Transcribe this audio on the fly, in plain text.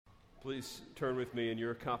Please turn with me in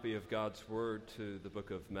your copy of God's Word to the book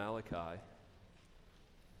of Malachi.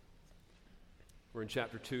 We're in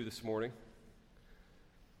chapter 2 this morning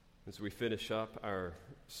as we finish up our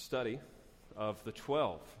study of the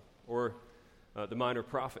 12, or the minor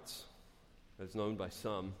prophets, as known by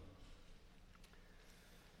some.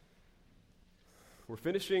 We're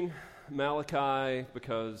finishing Malachi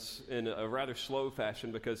because, in a rather slow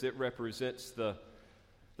fashion, because it represents the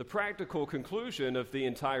practical conclusion of the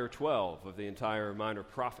entire 12, of the entire minor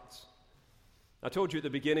prophets. I told you at the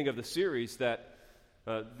beginning of the series that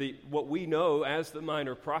what we know as the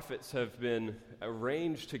minor prophets have been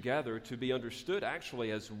arranged together to be understood actually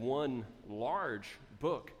as one large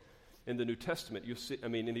book in the New Testament.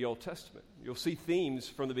 In the Old Testament. You'll see themes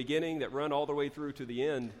from the beginning that run all the way through to the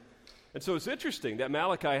end. And so it's interesting that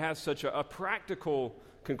Malachi has such a practical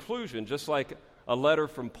conclusion, just like a letter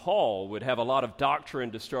from Paul would have a lot of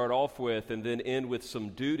doctrine to start off with and then end with some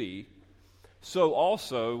duty. So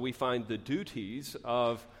also we find the duties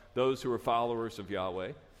of those who are followers of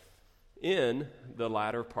Yahweh in the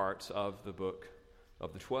latter parts of the book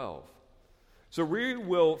of the 12. So we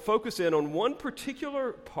will focus in on one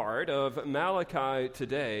particular part of Malachi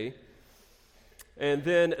today, and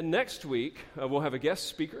then next week we'll have a guest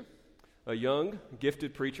speaker, a young,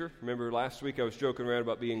 gifted preacher. Remember last week I was joking around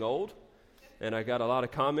about being old? And I got a lot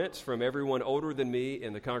of comments from everyone older than me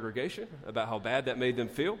in the congregation about how bad that made them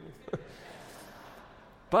feel.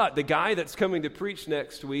 But the guy that's coming to preach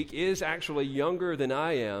next week is actually younger than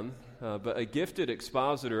I am, but a gifted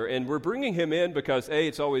expositor. And we're bringing him in because, A,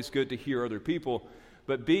 it's always good to hear other people,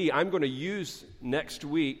 but B, I'm going to use next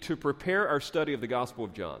week to prepare our study of the Gospel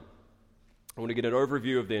of John. I want to get an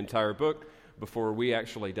overview of the entire book before we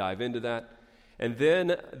actually dive into that. And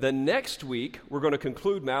then the next week, we're going to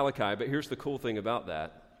conclude Malachi, but here's the cool thing about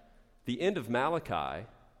that. The end of Malachi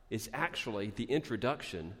is actually the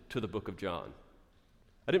introduction to the book of John.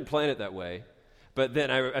 I didn't plan it that way, but then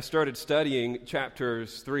I started studying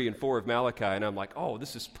chapters 3 and 4 of Malachi, and I'm like, oh,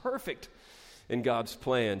 this is perfect in God's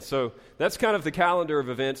plan. So that's kind of the calendar of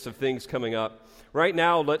events of things coming up. Right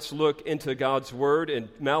now, let's look into God's Word in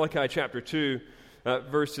Malachi chapter 2,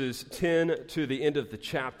 verses 10 to the end of the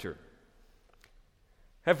chapter.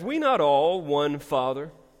 Have we not all one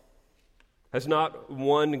Father? Has not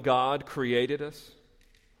one God created us?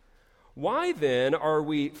 Why then are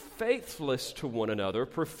we faithless to one another,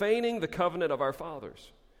 profaning the covenant of our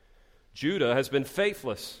fathers? Judah has been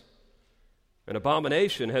faithless. An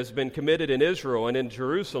abomination has been committed in Israel and in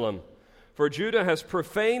Jerusalem. For Judah has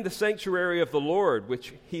profaned the sanctuary of the Lord,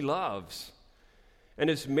 which he loves, and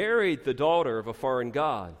has married the daughter of a foreign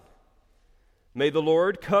god. May the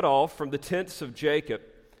Lord cut off from the tents of Jacob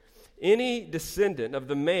any descendant of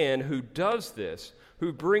the man who does this,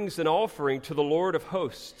 who brings an offering to the Lord of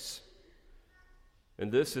hosts.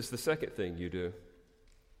 And this is the second thing you do.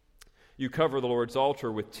 You cover the Lord's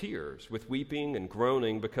altar with tears, with weeping and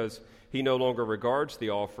groaning, because he no longer regards the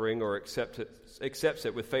offering or accepts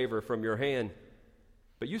it with favor from your hand.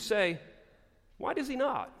 But you say, why does he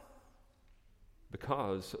not?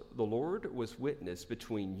 Because the Lord was witness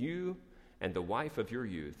between you and the wife of your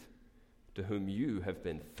youth, to whom you have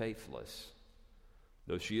been faithless,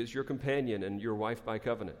 though she is your companion and your wife by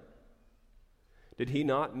covenant. Did he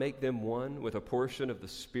not make them one with a portion of the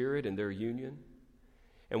Spirit in their union?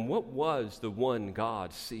 And what was the one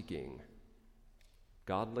God seeking?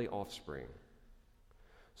 Godly offspring.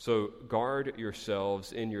 So guard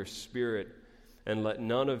yourselves in your spirit, and let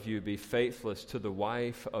none of you be faithless to the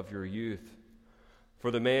wife of your youth. For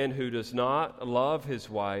the man who does not love his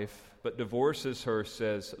wife, but divorces her,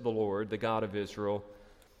 says the Lord, the God of Israel,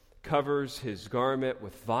 covers his garment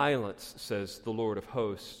with violence, says the Lord of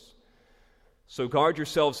hosts. So guard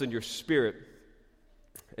yourselves in your spirit,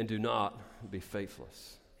 and do not be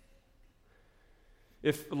faithless.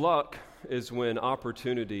 If luck is when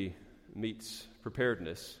opportunity meets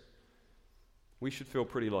preparedness, we should feel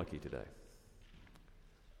pretty lucky today.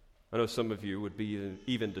 I know some of you would be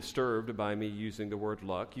even disturbed by me using the word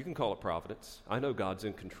luck. You can call it providence. I know God's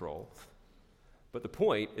in control. But the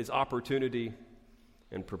point is opportunity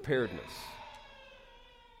and preparedness.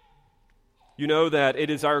 You know that it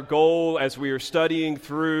is our goal as we are studying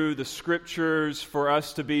through the Scriptures for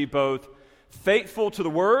us to be both faithful to the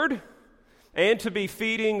Word and to be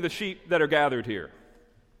feeding the sheep that are gathered here.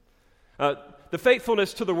 The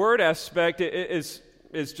faithfulness to the Word aspect is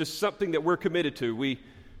just something that we're committed to. We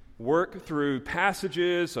work through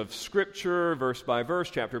passages of Scripture, verse by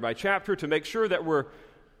verse, chapter by chapter, to make sure that we're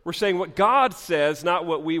saying what God says, not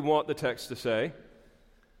what we want the text to say.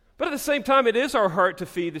 But at the same time, it is our heart to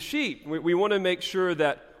feed the sheep. We want to make sure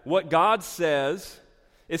that what God says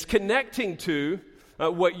is connecting to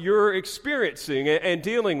what you're experiencing and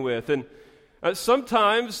dealing with. And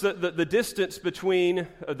sometimes the distance between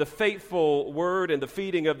the faithful word and the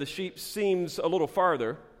feeding of the sheep seems a little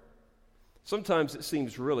farther. Sometimes it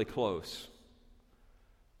seems really close.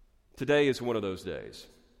 Today is one of those days.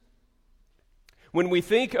 When we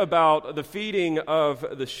think about the feeding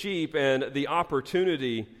of the sheep and the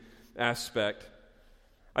opportunity aspect,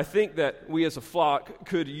 I think that we as a flock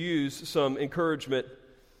could use some encouragement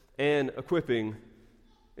and equipping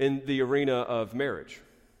in the arena of marriage.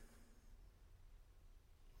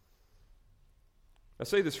 I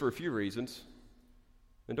say this for a few reasons,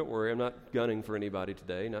 and don't worry, I'm not gunning for anybody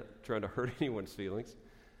today, not trying to hurt anyone's feelings.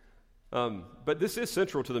 But this is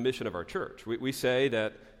central to the mission of our church. We say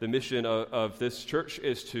that the mission of this church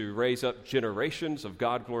is to raise up generations of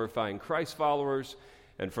God-glorifying Christ followers,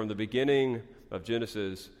 and from the beginning of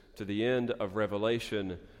Genesis to the end of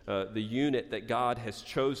Revelation, the unit that God has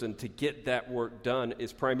chosen to get that work done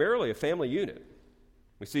is primarily a family unit.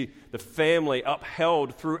 We see the family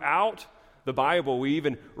upheld throughout the Bible. We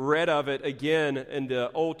even read of it again in the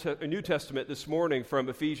New Testament this morning from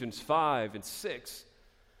Ephesians 5 and 6.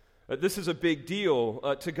 This is a big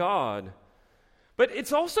deal to God. But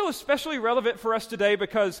it's also especially relevant for us today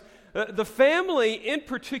because the family in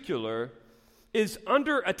particular is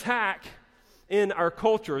under attack in our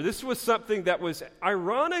culture. This was something that was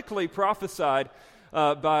ironically prophesied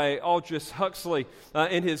by Aldous Huxley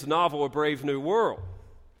in his novel A Brave New World.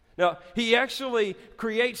 Now, he actually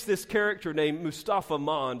creates this character named Mustafa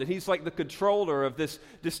Mond, and he's like the controller of this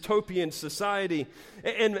dystopian society.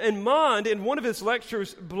 And Mond, in one of his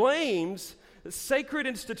lectures, blames sacred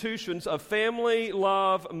institutions of family,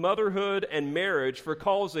 love, motherhood, and marriage for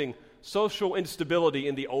causing social instability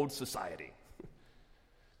in the old society.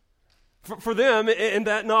 For them, in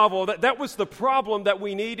that novel, that was the problem that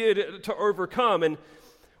we needed to overcome. And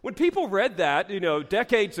when people read that,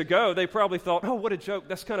 decades ago, they probably thought, oh, what a joke,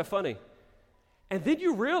 that's kind of funny. And then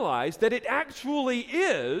you realize that it actually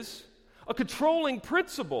is a controlling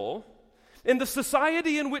principle in the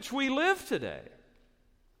society in which we live today.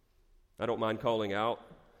 I don't mind calling out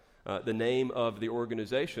the name of the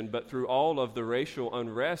organization, but through all of the racial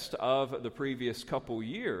unrest of the previous couple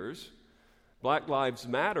years, Black Lives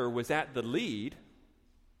Matter was at the lead.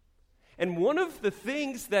 And one of the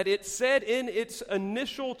things that it said in its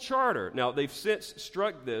initial charter, now they've since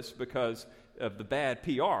struck this because of the bad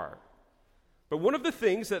PR, but one of the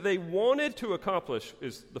things that they wanted to accomplish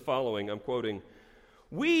is the following, I'm quoting,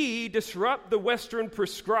 "We disrupt the Western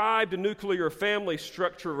prescribed nuclear family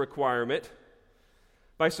structure requirement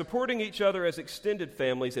by supporting each other as extended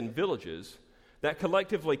families and villages that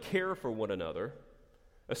collectively care for one another,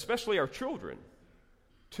 especially our children,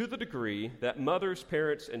 to the degree that mothers,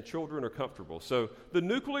 parents, and children are comfortable." So the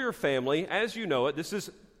nuclear family, as you know it, this is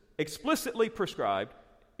explicitly prescribed,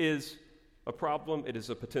 is a problem. It is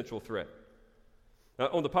a potential threat.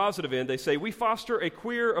 On the positive end, they say, "We foster a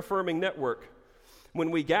queer-affirming network. When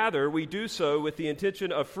we gather, we do so with the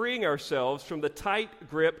intention of freeing ourselves from the tight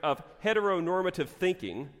grip of heteronormative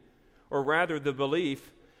thinking, or rather the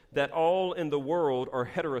belief that all in the world are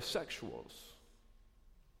heterosexuals."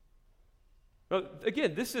 Now,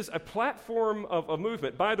 again, this is a platform of a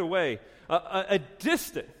movement. By the way, a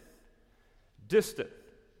distant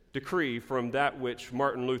decree from that which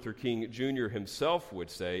Martin Luther King Jr. himself would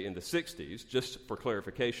say in the 60s, just for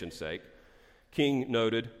clarification's sake. King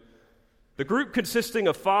noted, "The group consisting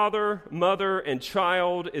of father, mother, and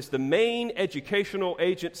child is the main educational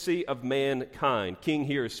agency of mankind." King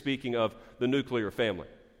here is speaking of the nuclear family.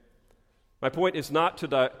 My point is not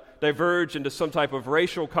to diverge into some type of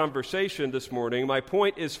racial conversation this morning. My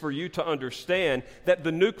point is for you to understand that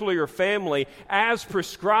the nuclear family, as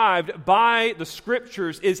prescribed by the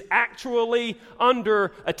Scriptures, is actually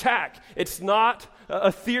under attack. It's not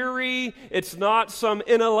a theory. It's not some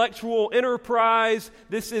intellectual enterprise.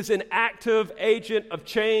 This is an active agent of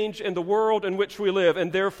change in the world in which we live,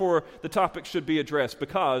 and therefore the topic should be addressed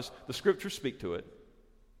because the Scriptures speak to it,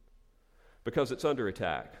 because it's under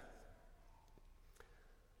attack.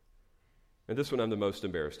 And this one I'm the most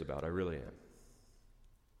embarrassed about. I really am.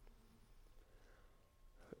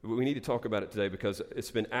 We need to talk about it today because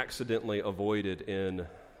it's been accidentally avoided in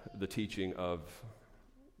the teaching of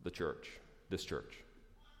the church, this church.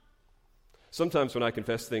 Sometimes when I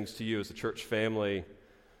confess things to you as a church family,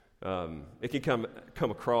 it can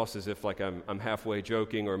come across as if like I'm halfway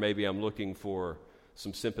joking, or maybe I'm looking for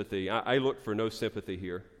some sympathy. I look for no sympathy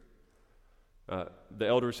here. The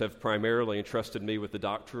elders have primarily entrusted me with the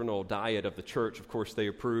doctrinal diet of the church. Of course, they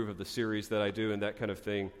approve of the series that I do and that kind of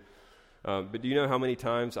thing. But do you know how many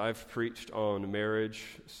times I've preached on marriage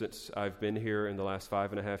since I've been here in the last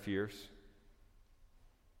 5.5 years?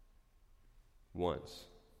 once.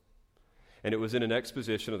 And it was in an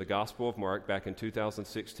exposition of the Gospel of Mark back in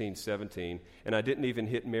 2016-17, and I didn't even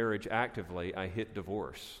hit marriage actively, I hit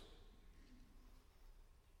divorce.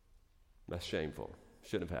 That's shameful.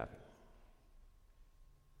 Shouldn't have happened.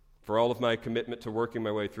 For all of my commitment to working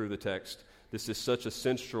my way through the text, this is such a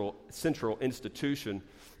central institution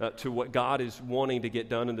to what God is wanting to get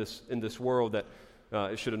done in this world that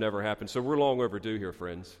it should have never happened. So we're long overdue here,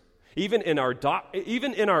 friends. Even in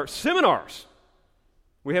our seminars,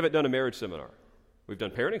 we haven't done a marriage seminar. We've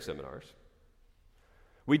done parenting seminars.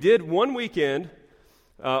 We did one weekend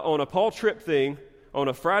on a Paul Tripp thing on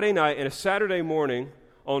a Friday night and a Saturday morning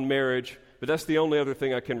on marriage, but that's the only other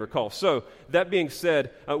thing I can recall. So, that being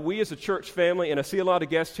said, we as a church family, and I see a lot of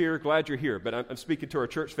guests here, glad you're here, but I'm speaking to our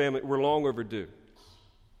church family, we're long overdue.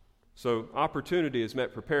 So, opportunity has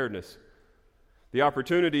met preparedness. The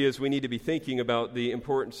opportunity is we need to be thinking about the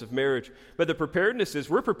importance of marriage. But the preparedness is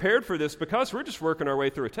we're prepared for this because we're just working our way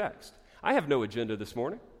through a text. I have no agenda this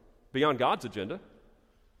morning beyond God's agenda.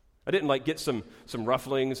 I didn't get some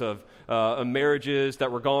rufflings of marriages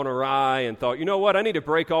that were gone awry and thought, you know what, I need to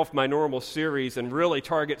break off my normal series and really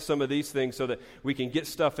target some of these things so that we can get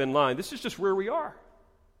stuff in line. This is just where we are.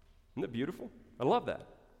 Isn't it beautiful? I love that.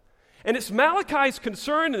 And it's Malachi's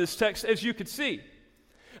concern in this text, as you could see.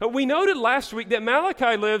 We noted last week that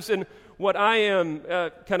Malachi lives in what I am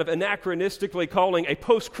kind of anachronistically calling a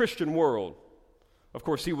post-Christian world. Of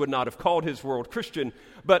course, he would not have called his world Christian,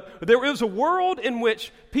 but there is a world in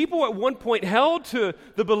which people at one point held to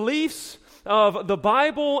the beliefs of the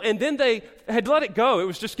Bible, and then they had let it go. It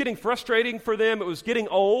was just getting frustrating for them. It was getting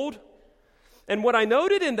old. And what I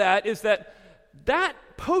noted in that is that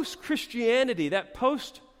post-Christianity, that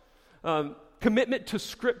commitment to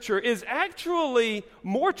Scripture is actually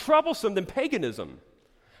more troublesome than paganism.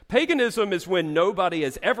 Paganism is when nobody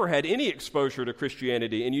has ever had any exposure to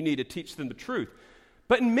Christianity and you need to teach them the truth.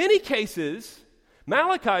 But in many cases,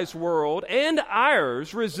 Malachi's world and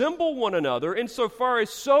ours resemble one another insofar as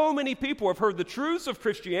so many people have heard the truths of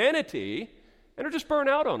Christianity and are just burnt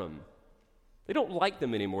out on them. They don't like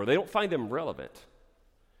them anymore. They don't find them relevant.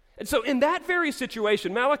 And so in that very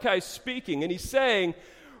situation, Malachi is speaking and he's saying,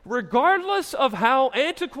 regardless of how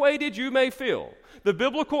antiquated you may feel, the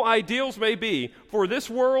biblical ideals may be for this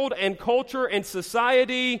world and culture and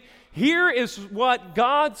society, here is what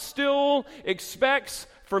God still expects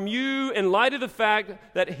from you in light of the fact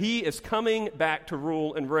that He is coming back to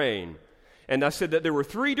rule and reign. And I said that there were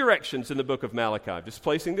three directions in the book of Malachi. Just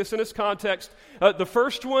placing this in its context. The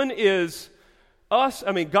first one is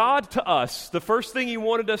God to us. The first thing He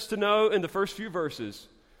wanted us to know in the first few verses,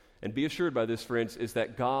 and be assured by this, friends, is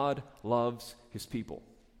that God loves His people.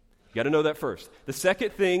 You got to know that first. The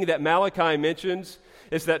second thing that Malachi mentions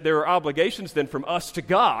is that there are obligations then from us to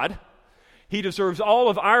God. He deserves all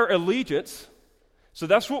of our allegiance. So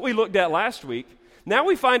that's what we looked at last week. Now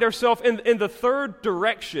we find ourselves in the third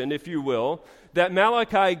direction, if you will, that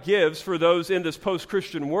Malachi gives for those in this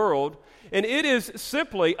post-Christian world, and it is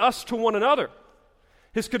simply us to one another.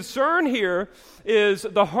 His concern here is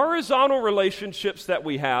the horizontal relationships that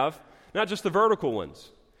we have, not just the vertical ones.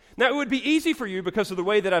 Now, it would be easy for you, because of the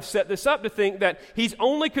way that I've set this up, to think that he's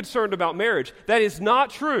only concerned about marriage. That is not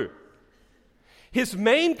true. His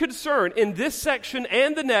main concern in this section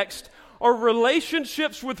and the next are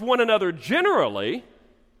relationships with one another generally,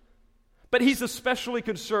 but he's especially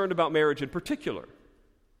concerned about marriage in particular.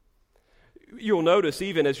 You'll notice,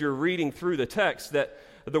 even as you're reading through the text, that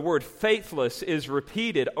the word faithless is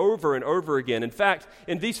repeated over and over again. In fact,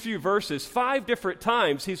 in these few verses, 5 different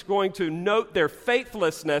times, he's going to note their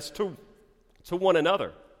faithlessness to one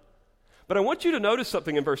another. But I want you to notice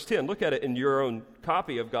something in verse 10. Look at it in your own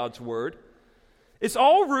copy of God's Word. It's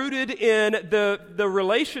all rooted in the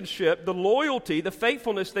relationship, the loyalty, the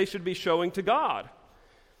faithfulness they should be showing to God.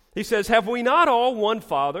 He says, "Have we not all one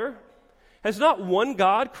Father? Has not one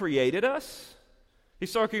God created us?"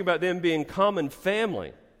 He's talking about them being common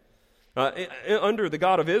family under the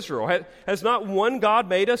God of Israel. Has not one God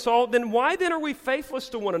made us all? Then why then are we faithless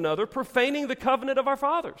to one another, profaning the covenant of our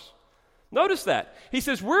fathers? Notice that. He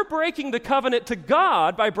says we're breaking the covenant to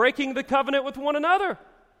God by breaking the covenant with one another.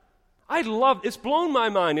 It's blown my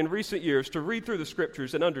mind in recent years to read through the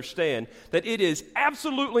Scriptures and understand that it is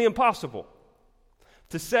absolutely impossible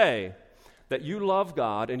to say that you love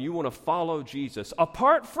God and you want to follow Jesus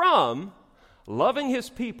apart from loving His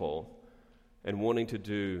people and wanting to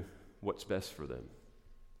do what's best for them.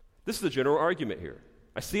 This is the general argument here.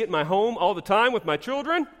 I see it in my home all the time with my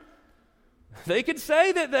children. They can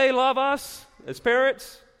say that they love us as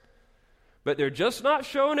parents, but they're just not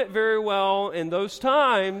showing it very well in those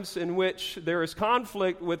times in which there is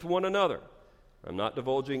conflict with one another. I'm not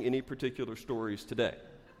divulging any particular stories today.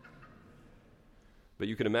 But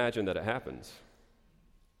you can imagine that it happens.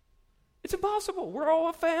 It's impossible. We're all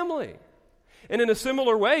a family. And in a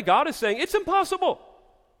similar way, God is saying, it's impossible.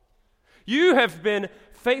 You have been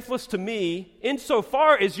faithless to me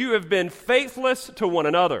insofar as you have been faithless to one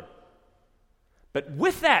another. But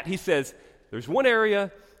with that, he says, there's one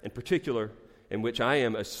area in particular in which I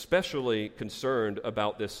am especially concerned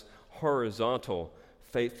about this horizontal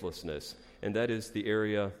faithlessness, and that is the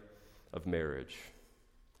area of marriage.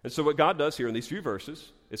 And so what God does here in these few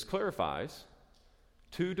verses is clarifies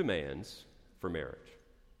two demands for marriage.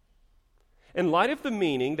 In light of the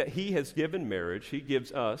meaning that he has given marriage, he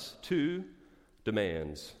gives us two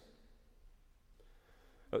demands.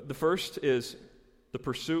 The first is the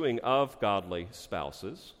pursuing of godly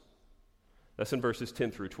spouses. That's in verses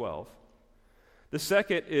 10 through 12. The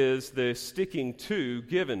second is the sticking to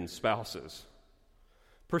given spouses.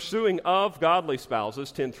 Pursuing of godly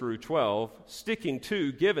spouses, 10 through 12, sticking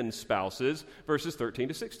to given spouses, verses 13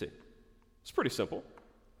 to 16. It's pretty simple.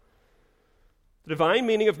 The divine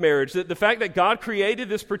meaning of marriage, the fact that God created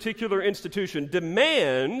this particular institution,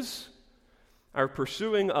 demands our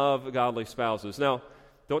pursuing of godly spouses. Now,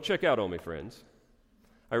 don't check out on me, friends.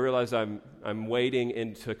 I realize I'm wading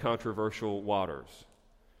into controversial waters.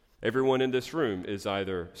 Everyone in this room is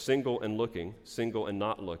either single and looking, single and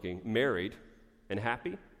not looking, married and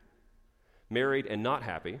happy, married and not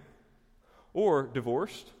happy, or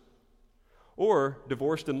divorced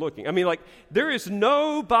and looking. I mean, there is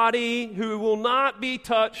nobody who will not be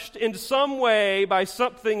touched in some way by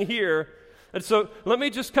something here. And so let me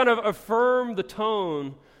just kind of affirm the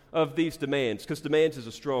tone of these demands, because demands is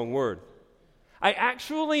a strong word. I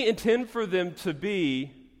actually intend for them to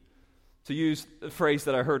be, to use the phrase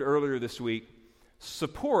that I heard earlier this week,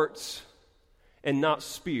 supports and not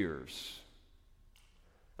spears.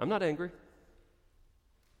 I'm not angry.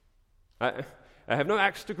 I have no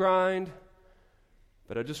axe to grind,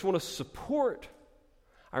 but I just want to support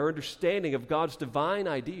our understanding of God's divine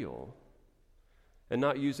ideal and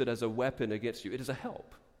not use it as a weapon against you. It is a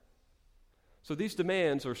help. So these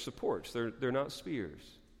demands are supports. They're not spears.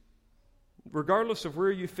 Regardless of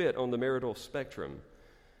where you fit on the marital spectrum,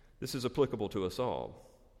 this is applicable to us all.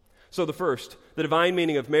 So the first, the divine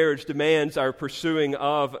meaning of marriage demands our pursuing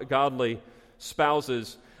of godly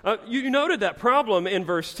spouses. You noted that problem in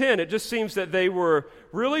verse 10. It just seems that they were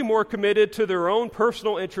really more committed to their own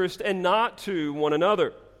personal interest and not to one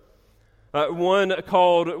another. One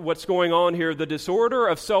called what's going on here the disorder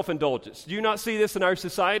of self-indulgence. Do you not see this in our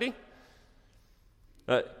society?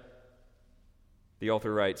 The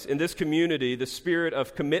author writes, in this community, the spirit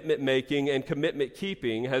of commitment making and commitment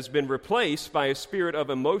keeping has been replaced by a spirit of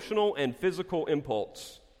emotional and physical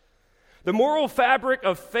impulse. The moral fabric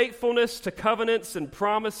of faithfulness to covenants and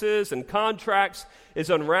promises and contracts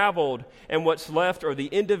is unraveled, and what's left are the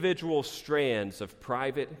individual strands of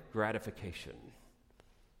private gratification.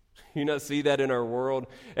 You not see that in our world?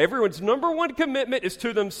 Everyone's number one commitment is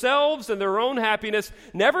to themselves and their own happiness,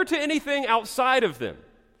 never to anything outside of them.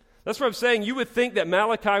 That's what I'm saying. You would think that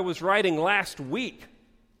Malachi was writing last week,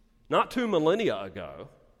 not 2 millennia ago.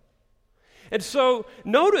 And so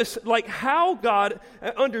notice how God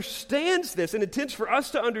understands this and intends for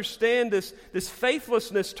us to understand this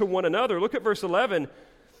faithlessness to one another. Look at verse 11.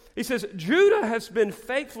 He says, Judah has been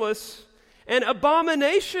faithless, and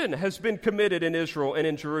abomination has been committed in Israel and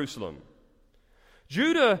in Jerusalem.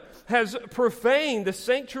 Judah has profaned the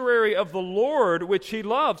sanctuary of the Lord, which he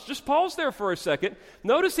loves. Just pause there for a second.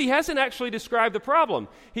 Notice he hasn't actually described the problem.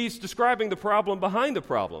 He's describing the problem behind the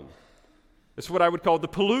problem. It's what I would call the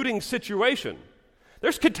polluting situation.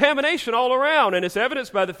 There's contamination all around, and it's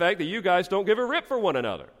evidenced by the fact that you guys don't give a rip for one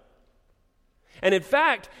another. And in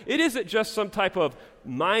fact, it isn't just some type of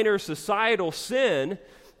minor societal sin.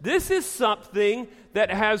 This is something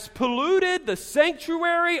that has polluted the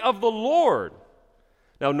sanctuary of the Lord.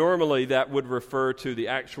 Now, normally that would refer to the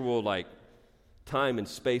actual time and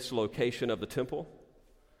space location of the temple.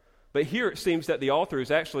 But here it seems that the author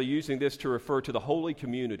is actually using this to refer to the holy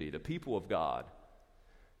community, the people of God.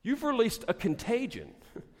 You've released a contagion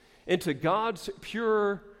into God's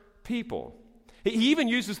pure people. He even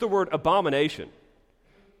uses the word abomination.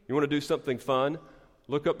 You want to do something fun?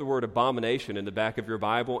 Look up the word abomination in the back of your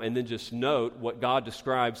Bible and then just note what God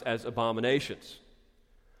describes as abominations.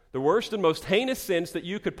 The worst and most heinous sins that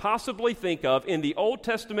you could possibly think of in the Old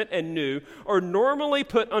Testament and New are normally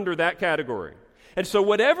put under that category. And so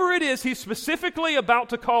whatever it is he's specifically about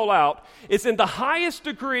to call out is in the highest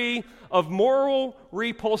degree of moral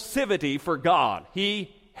repulsivity for God.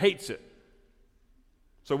 He hates it.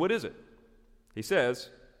 So what is it? He says,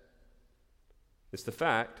 it's the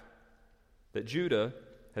fact that Judah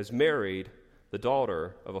has married the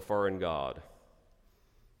daughter of a foreign god.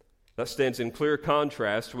 That stands in clear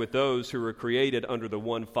contrast with those who were created under the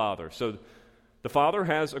one Father. So the Father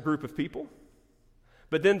has a group of people,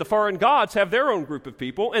 but then the foreign gods have their own group of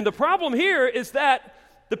people. And the problem here is that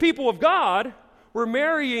the people of God were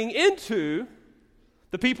marrying into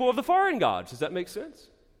the people of the foreign gods. Does that make sense?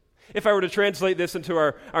 If I were to translate this into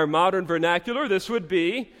our modern vernacular, this would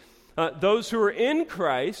be those who are in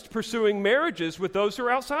Christ pursuing marriages with those who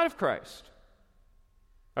are outside of Christ.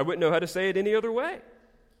 I wouldn't know how to say it any other way.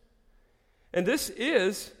 And this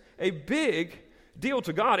is a big deal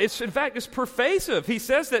to God. In fact, it's pervasive. He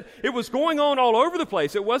says that it was going on all over the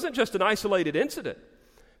place. It wasn't just an isolated incident.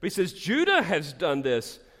 But he says Judah has done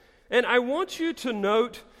this. And I want you to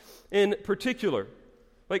note in particular,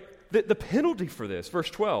 like the penalty for this, verse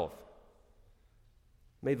 12.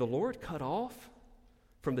 May the Lord cut off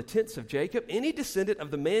from the tents of Jacob any descendant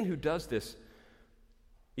of the man who does this,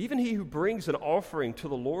 even he who brings an offering to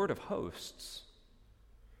the Lord of hosts.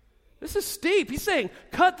 This is steep. He's saying,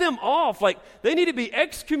 cut them off. Like, they need to be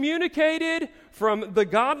excommunicated from the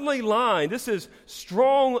godly line. This is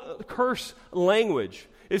strong curse language.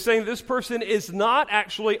 It's saying this person is not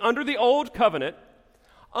actually under the old covenant,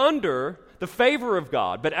 under the favor of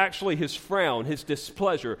God, but actually his frown, his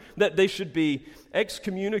displeasure, that they should be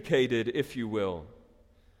excommunicated, if you will.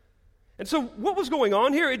 And so what was going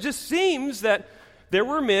on here? It just seems that there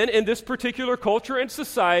were men in this particular culture and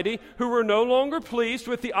society who were no longer pleased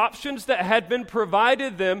with the options that had been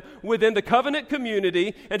provided them within the covenant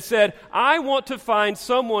community and said, I want to find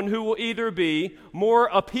someone who will either be more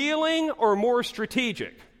appealing or more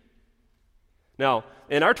strategic. Now,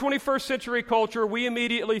 in our 21st century culture, we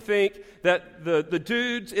immediately think that the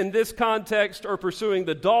dudes in this context are pursuing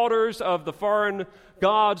the daughters of the foreign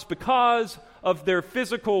gods because of their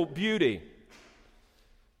physical beauty.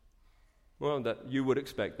 Well, that you would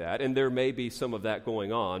expect that, and there may be some of that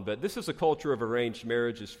going on, but this is a culture of arranged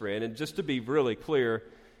marriages, friend, and just to be really clear,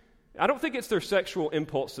 I don't think it's their sexual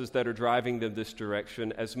impulses that are driving them this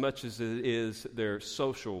direction as much as it is their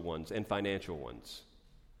social ones and financial ones.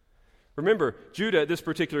 Remember, Judah at this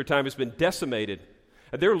particular time has been decimated.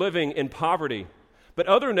 They're living in poverty. But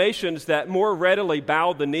other nations that more readily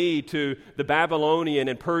bowed the knee to the Babylonian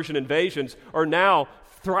and Persian invasions are now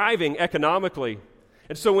thriving economically.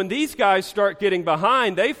 And so when these guys start getting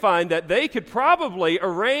behind, they find that they could probably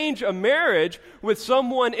arrange a marriage with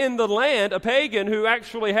someone in the land, a pagan who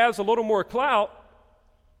actually has a little more clout.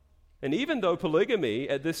 And even though polygamy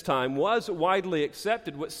at this time was widely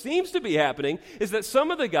accepted, what seems to be happening is that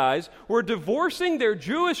some of the guys were divorcing their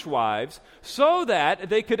Jewish wives so that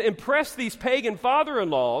they could impress these pagan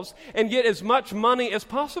father-in-laws and get as much money as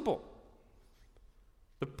possible.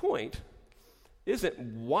 The point isn't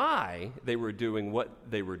why they were doing what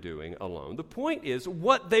they were doing alone. The point is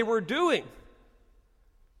what they were doing.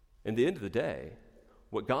 In the end of the day,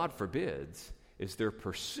 what God forbids is their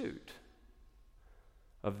pursuit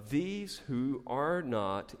of these who are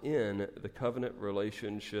not in the covenant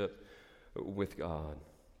relationship with God.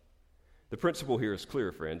 The principle here is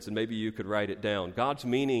clear, friends, and maybe you could write it down. God's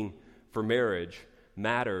meaning for marriage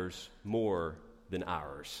matters more than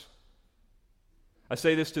ours. I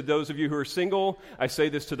say this to those of you who are single. I say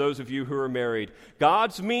this to those of you who are married.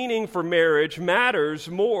 God's meaning for marriage matters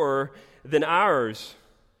more than ours.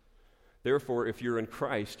 Therefore, if you're in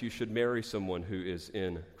Christ, you should marry someone who is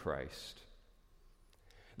in Christ.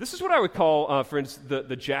 This is what I would call, friends,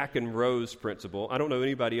 the Jack and Rose principle. I don't know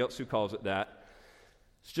anybody else who calls it that.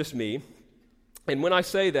 It's just me. And when I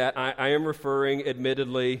say that, I am referring,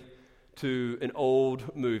 admittedly, to an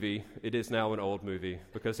old movie. It is now an old movie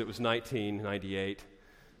because it was 1998.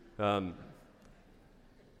 And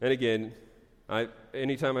again,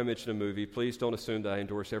 anytime I mention a movie, please don't assume that I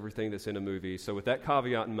endorse everything that's in a movie. So with that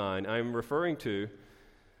caveat in mind, I'm referring to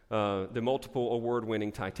the multiple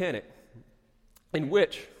award-winning Titanic, in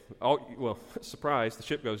which, surprise, the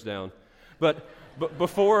ship goes down. But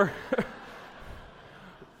before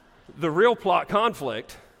the real plot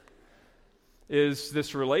conflict is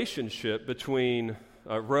this relationship between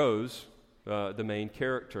Rose, the main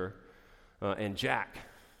character, and Jack.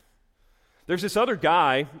 There's this other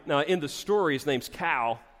guy in the story. His name's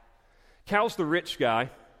Cal. Cal's the rich guy.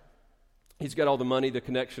 He's got all the money, the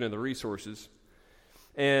connection, and the resources.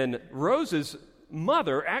 And Rose's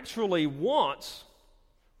mother actually wants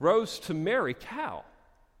Rose to marry Cal.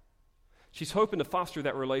 She's hoping to foster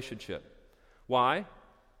that relationship. Why?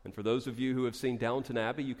 And for those of you who have seen Downton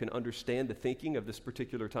Abbey, you can understand the thinking of this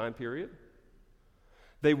particular time period.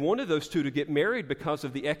 They wanted those two to get married because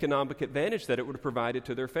of the economic advantage that it would have provided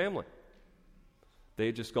to their family. They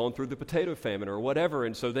had just gone through the potato famine or whatever,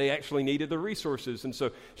 and so they actually needed the resources. And so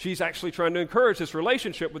she's actually trying to encourage this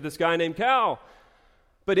relationship with this guy named Cal.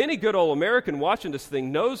 But any good old American watching this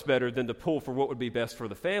thing knows better than to pull for what would be best for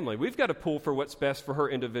the family. We've got to pull for what's best for her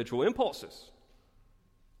individual impulses.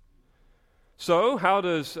 So how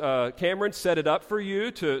does Cameron set it up for you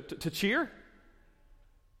to cheer?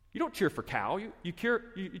 You don't cheer for Cal. You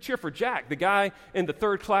cheer for Jack, the guy in the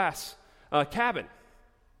third class cabin.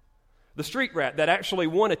 The street rat that actually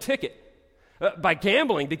won a ticket by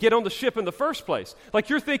gambling to get on the ship in the first place. Like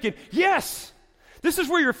you're thinking, yes, this is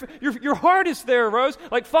where your heart is there, Rose.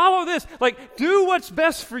 Like follow this. Like do what's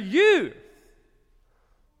best for you.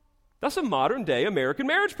 That's a modern day American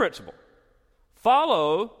marriage principle.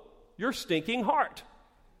 Follow your stinking heart.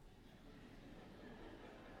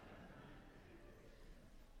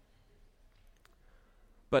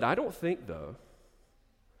 But I don't think, though,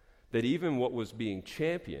 that even what was being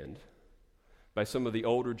championed by some of the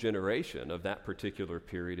older generation of that particular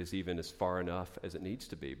period is even as far enough as it needs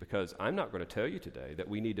to be. Because I'm not going to tell you today that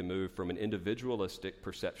we need to move from an individualistic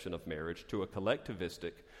perception of marriage to a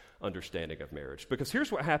collectivistic understanding of marriage. Because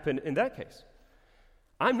here's what happened in that case.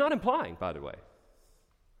 I'm not implying, by the way,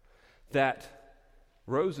 that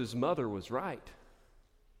Rose's mother was right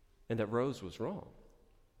and that Rose was wrong.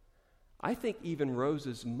 I think even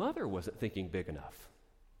Rose's mother wasn't thinking big enough.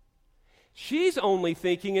 She's only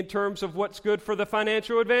thinking in terms of what's good for the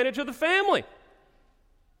financial advantage of the family.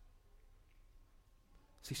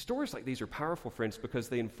 See, stories like these are powerful, friends, because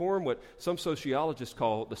they inform what some sociologists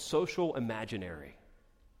call the social imaginary.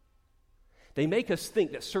 They make us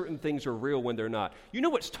think that certain things are real when they're not. You know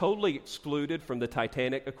what's totally excluded from the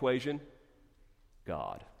Titanic equation?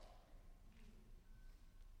 God.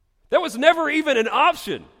 That was never even an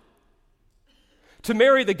option. To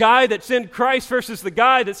marry the guy that's in Christ versus the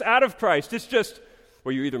guy that's out of Christ. It's just,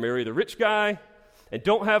 well, you either marry the rich guy and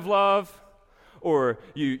don't have love, or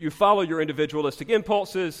you follow your individualistic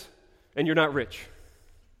impulses and you're not rich.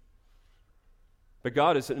 But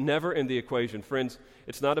God is never in the equation. Friends,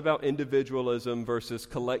 it's not about individualism versus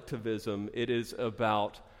collectivism. It is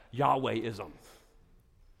about Yahwehism.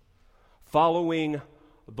 Following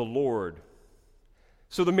the Lord.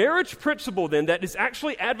 So the marriage principle then that is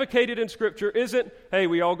actually advocated in Scripture isn't, hey,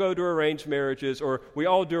 we all go to arranged marriages or we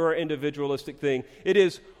all do our individualistic thing. It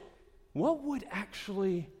is, what would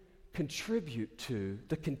actually contribute to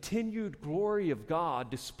the continued glory of God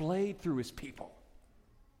displayed through His people?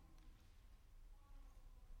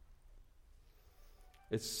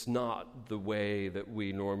 It's not the way that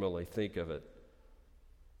we normally think of it.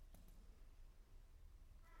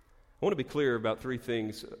 I want to be clear about three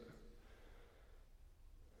things.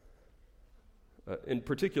 In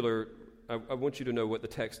particular, I want you to know what the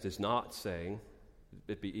text is not saying.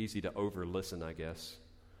 It'd be easy to over-listen, I guess.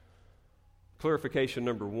 Clarification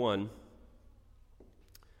number one,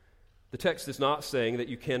 the text is not saying that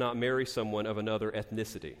you cannot marry someone of another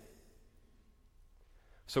ethnicity.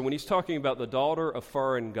 So when he's talking about the daughter of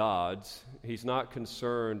foreign gods, he's not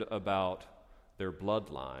concerned about their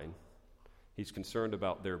bloodline. He's concerned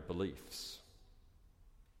about their beliefs.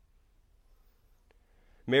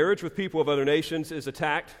 Marriage with people of other nations is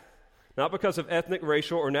attacked not because of ethnic,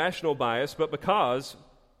 racial, or national bias, but because,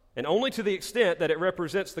 and only to the extent that it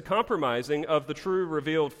represents the compromising of the true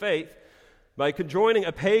revealed faith by conjoining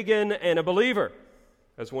a pagan and a believer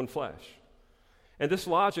as one flesh. And this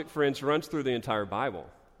logic, friends, runs through the entire Bible.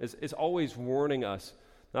 It's always warning us,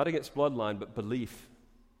 not against bloodline, but belief.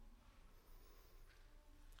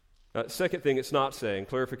 Second thing it's not saying,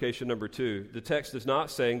 clarification number two, the text is not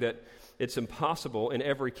saying that it's impossible in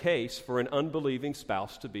every case for an unbelieving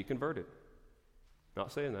spouse to be converted.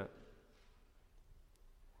 Not saying that.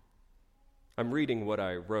 I'm reading what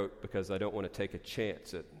I wrote because I don't want to take a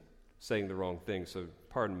chance at saying the wrong thing, so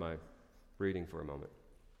pardon my reading for a moment.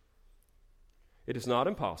 It is not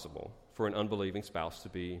impossible for an unbelieving spouse to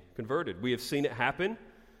be converted. We have seen it happen.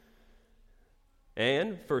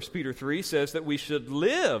 And 1 Peter 3 says that we should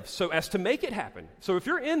live so as to make it happen. So if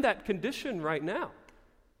you're in that condition right now,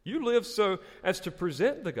 you live so as to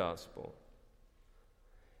present the gospel.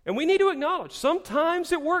 And we need to acknowledge,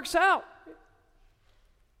 sometimes it works out.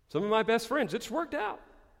 Some of my best friends, it's worked out.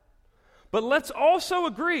 But let's also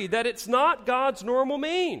agree that it's not God's normal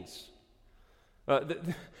means.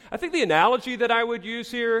 I think the analogy that I would use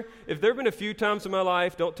here, if there have been a few times in my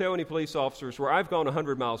life, don't tell any police officers, where I've gone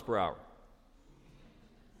 100 miles per hour.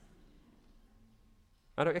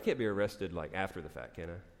 I can't be arrested like after the fact, can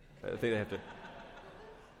I? I think they have to.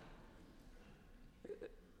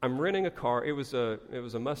 I'm renting a car. It was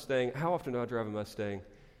a Mustang. How often do I drive a Mustang?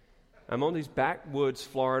 I'm on these backwoods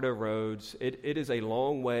Florida roads. It is a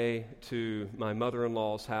long way to my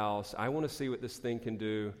mother-in-law's house. I want to see what this thing can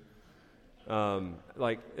do.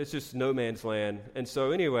 It's just no man's land. And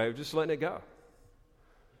so anyway, we're just letting it go.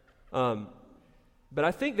 But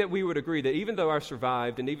I think that we would agree that even though I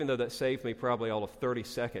survived, and even though that saved me probably all of 30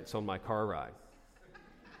 seconds on my car ride,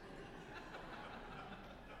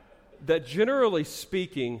 that generally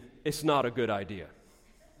speaking, it's not a good idea.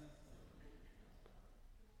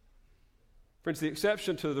 Friends, the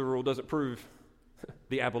exception to the rule doesn't prove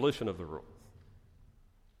the abolition of the rule.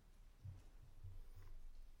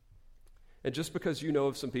 And just because you know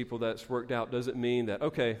of some people that's worked out doesn't mean that,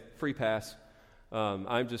 okay, free pass,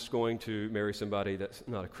 I'm just going to marry somebody that's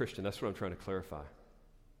not a Christian. That's what I'm trying to clarify.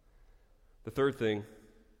 The third thing,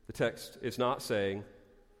 the text is not saying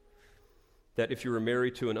that if you were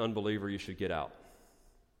married to an unbeliever, you should get out.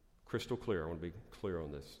 Crystal clear. I want to be clear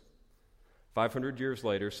on this. 500 years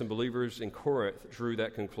later, some believers in Corinth drew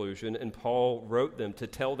that conclusion, and Paul wrote them to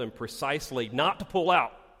tell them precisely not to pull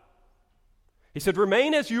out. He said,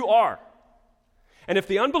 remain as you are. And if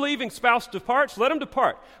the unbelieving spouse departs, let him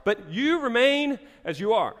depart. But you remain as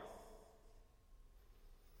you are.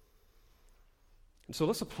 And so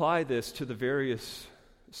let's apply this to the various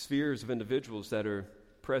spheres of individuals that are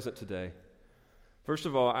present today. First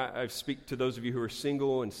of all, I speak to those of you who are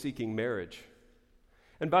single and seeking marriage.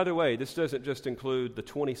 And by the way, this doesn't just include the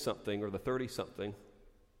 20-something or the 30-something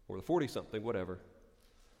or the 40-something, whatever.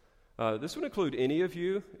 This would include any of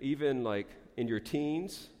you, even like in your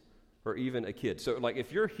teens or even a kid. So like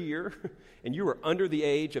if you're here and you are under the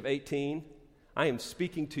age of 18, I am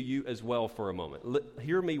speaking to you as well for a moment.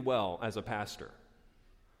 Hear me well as a pastor.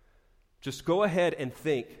 Just go ahead and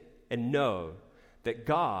think and know that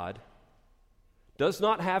God does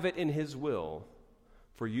not have it in his will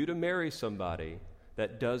for you to marry somebody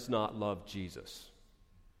that does not love Jesus.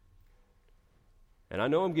 And I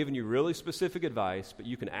know I'm giving you really specific advice, but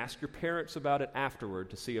you can ask your parents about it afterward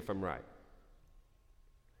to see if I'm right.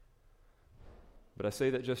 But I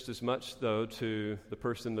say that just as much, though, to the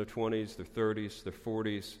person in their 20s, their 30s, their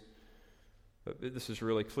 40s. This is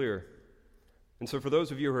really clear. And so for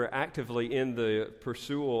those of you who are actively in the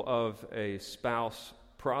pursuit of a spouse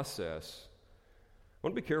process, I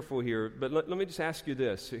want to be careful here, but let me just ask you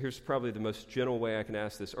this. Here's probably the most general way I can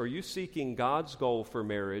ask this. Are you seeking God's goal for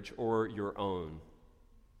marriage or your own?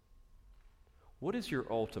 What is your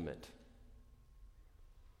ultimate?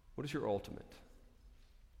 What is your ultimate?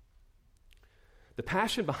 The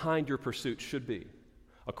passion behind your pursuit should be,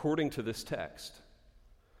 according to this text,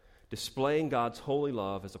 displaying God's holy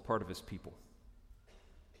love as a part of his people.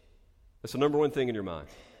 That's the number one thing in your mind.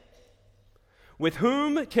 With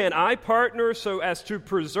whom can I partner so as to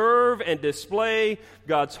preserve and display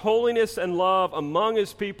God's holiness and love among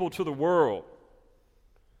his people to the world?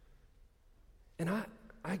 And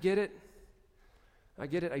I get it. I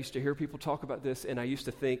get it. I used to hear people talk about this, and I used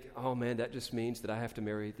to think, oh man, that just means that I have to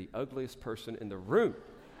marry the ugliest person in the room.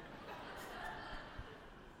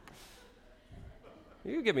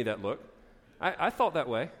 You give me that look. I thought that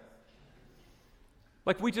way.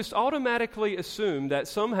 Like we just automatically assume that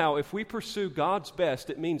somehow if we pursue God's best,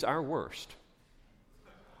 it means our worst.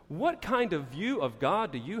 What kind of view of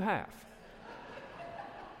God do you have?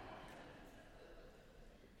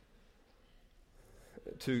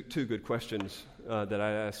 Two good questions that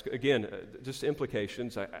I ask. Again, just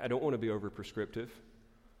implications. I don't want to be over-prescriptive.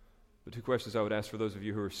 But two questions I would ask for those of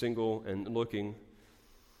you who are single and looking.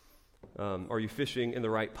 Are you fishing in the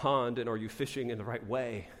right pond, and are you fishing in the right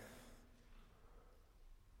way?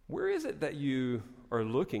 Where is it that you are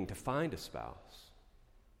looking to find a spouse?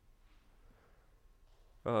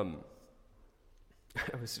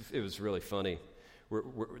 It was really funny.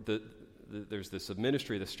 There's this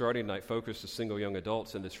ministry, the Starting Night focused to single young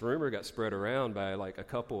adults, and this rumor got spread around by like a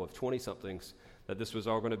couple of 20-somethings that this was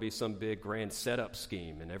all going to be some big grand setup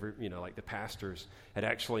scheme, and like the pastors had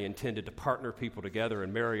actually intended to partner people together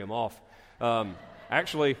and marry them off.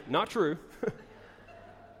 Actually, not true.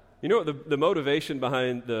 You know what the motivation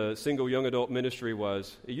behind the single young adult ministry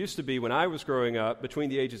was? It used to be when I was growing up,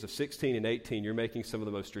 between the ages of 16 and 18, you're making some of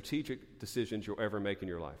the most strategic decisions you'll ever make in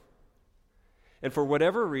your life. And for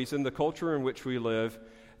whatever reason, the culture in which we live,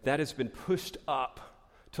 that has been pushed up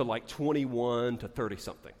to like 21 to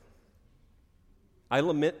 30-something. I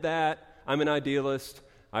lament that. I'm an idealist.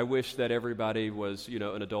 I wish that everybody was,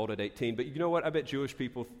 an adult at 18. But you know what? I bet Jewish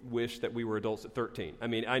people wish that we were adults at 13. I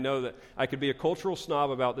mean, I know that I could be a cultural snob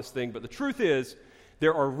about this thing, but the truth is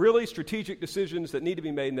there are really strategic decisions that need to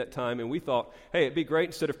be made in that time, and we thought, hey, it'd be great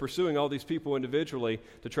instead of pursuing all these people individually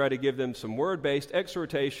to try to give them some word-based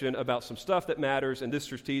exhortation about some stuff that matters in this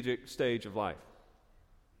strategic stage of life.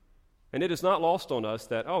 And it is not lost on us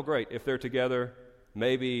that, oh, great, if they're together,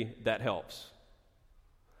 maybe that helps.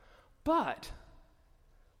 But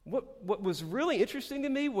what was really interesting to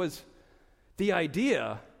me was the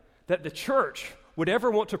idea that the church would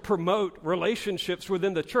ever want to promote relationships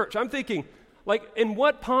within the church. I'm thinking, like, in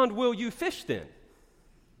what pond will you fish then?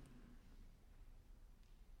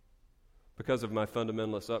 Because of my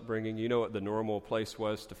fundamentalist upbringing, you know what the normal place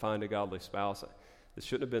was to find a godly spouse? This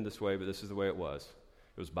shouldn't have been this way, but this is the way it was.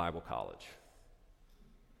 It was Bible college.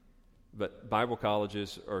 But Bible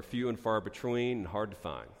colleges are few and far between and hard to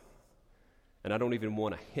find. And I don't even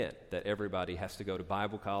want to hint that everybody has to go to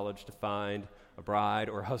Bible college to find a bride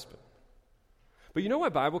or a husband. But you know why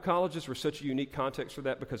Bible colleges were such a unique context for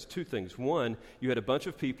that? Because two things. One, you had a bunch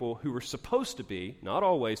of people who were supposed to be, not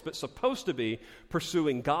always, but supposed to be,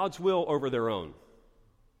 pursuing God's will over their own.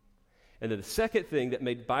 And then the second thing that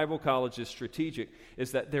made Bible colleges strategic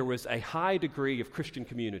is that there was a high degree of Christian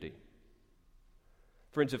community.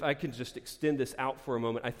 Friends, if I can just extend this out for a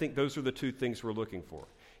moment, I think those are the two things we're looking for.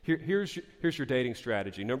 Here's your dating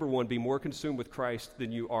strategy. Number one, be more consumed with Christ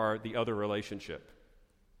than you are the other relationship.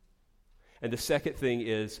 And the second thing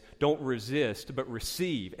is, don't resist, but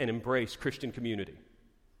receive and embrace Christian community.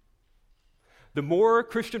 The more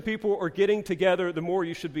Christian people are getting together, the more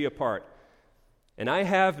you should be apart. And I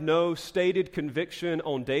have no stated conviction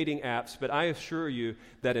on dating apps, but I assure you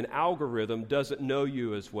that an algorithm doesn't know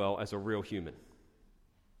you as well as a real human.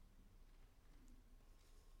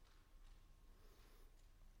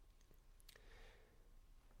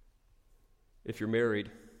 If you're married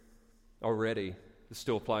already, this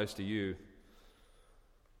still applies to you.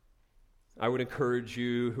 I would encourage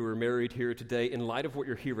you who are married here today, in light of what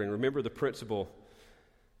you're hearing, remember the principle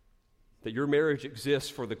that your marriage exists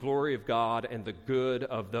for the glory of God and the good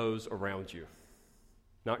of those around you,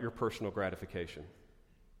 not your personal gratification.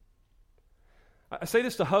 I say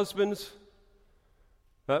this to husbands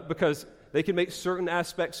because they can make certain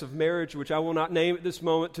aspects of marriage, which I will not name at this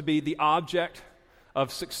moment, to be the object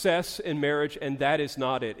of success in marriage, and that is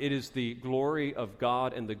not it. It is the glory of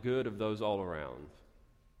God and the good of those all around.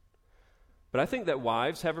 But I think that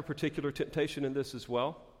wives have a particular temptation in this as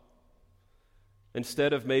well.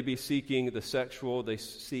 Instead of maybe seeking the sexual, they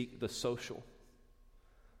seek the social.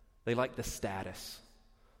 They like the status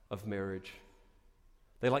of marriage.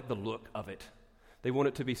 They like the look of it. They want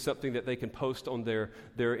it to be something that they can post on their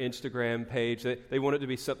Instagram page. They want it to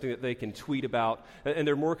be something that they can tweet about. And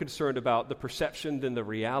they're more concerned about the perception than the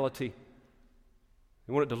reality.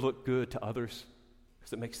 They want it to look good to others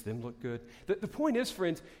because it makes them look good. The point is,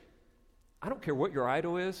 friends, I don't care what your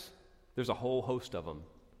idol is. There's a whole host of them.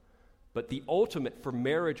 But the ultimate for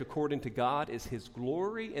marriage, according to God, is His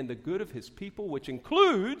glory and the good of His people, which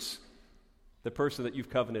includes the person that you've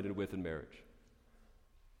covenanted with in marriage.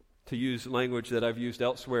 To use language that I've used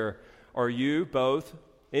elsewhere, are you both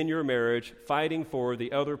in your marriage fighting for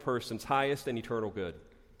the other person's highest and eternal good?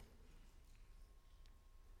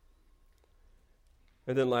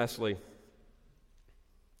 And then lastly,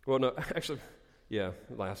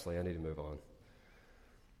 lastly, I need to move on.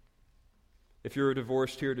 If you're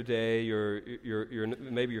divorced here today,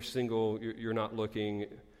 maybe you're single, you're not looking,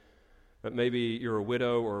 but maybe you're a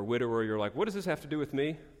widow or a widower, you're like, what does this have to do with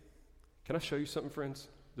me? Can I show you something, friends?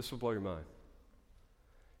 This will blow your mind.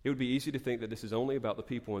 It would be easy to think that this is only about the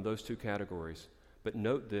people in those two categories, but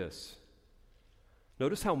note this.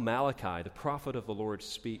 Notice how Malachi, the prophet of the Lord,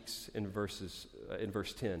 speaks in verse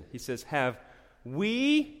 10. He says, have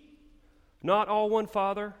we not all one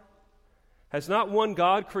Father? Has not one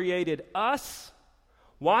God created us?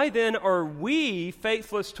 Why then are we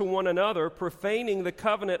faithless to one another, profaning the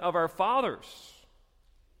covenant of our fathers?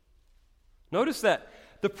 Notice that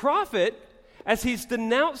the prophet, as he's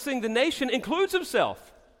denouncing the nation, includes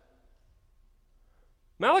himself.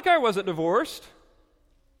 Malachi wasn't divorced.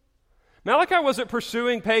 Malachi wasn't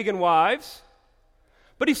pursuing pagan wives,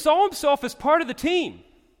 but he saw himself as part of the team.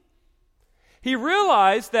 He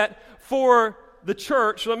realized that for the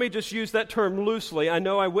church, let me just use that term loosely. I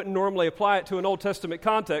know I wouldn't normally apply it to an Old Testament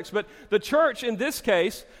context, but the church in this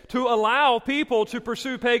case, to allow people to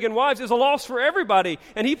pursue pagan wives is a loss for everybody,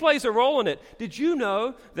 and he plays a role in it. Did you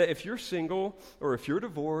know that if you're single, or if you're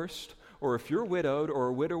divorced, or if you're widowed or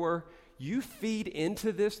a widower, you feed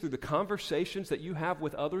into this through the conversations that you have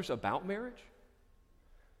with others about marriage?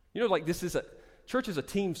 You know, like church is a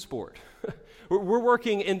team sport. We're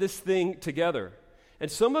working in this thing together. And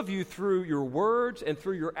some of you, through your words and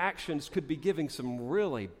through your actions, could be giving some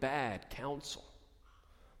really bad counsel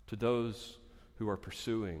to those who are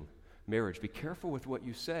pursuing marriage. Be careful with what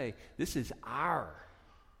you say. This is our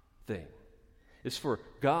thing. It's for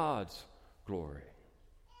God's glory.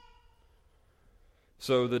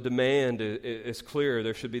 So the demand is clear.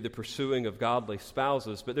 There should be the pursuing of godly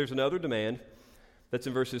spouses. But there's another demand that's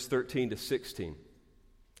in verses 13 to 16.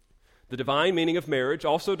 The divine meaning of marriage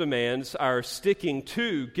also demands our sticking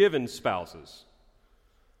to given spouses.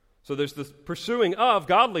 So there's the pursuing of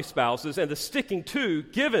godly spouses and the sticking to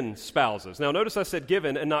given spouses. Now notice I said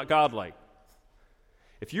given and not godly.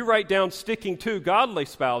 If you write down sticking to godly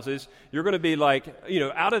spouses, you're going to be like,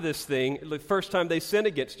 out of this thing the first time they sin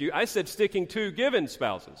against you. I said sticking to given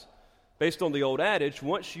spouses. Based on the old adage,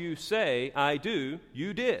 once you say, I do,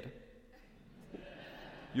 you did.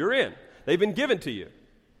 You're in. They've been given to you.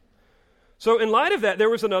 So in light of that, there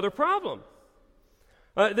was another problem.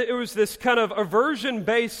 It was this kind of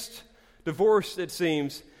aversion-based divorce, it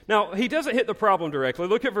seems. Now, he doesn't hit the problem directly.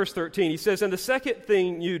 Look at verse 13. He says, and the second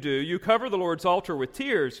thing you do, you cover the Lord's altar with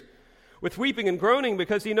tears, with weeping and groaning,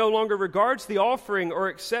 because he no longer regards the offering or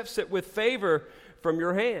accepts it with favor from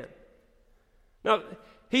your hand. Now,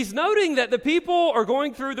 he's noting that the people are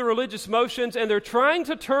going through the religious motions and they're trying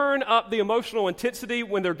to turn up the emotional intensity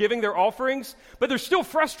when they're giving their offerings, but they're still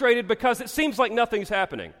frustrated because it seems like nothing's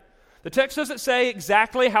happening. The text doesn't say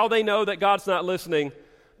exactly how they know that God's not listening,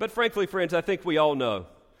 but frankly, friends, I think we all know.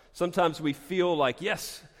 Sometimes we feel like,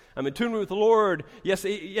 yes, I'm in tune with the Lord. Yes,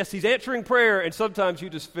 he's answering prayer. And sometimes you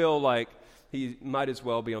just feel like he might as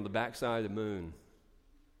well be on the backside of the moon.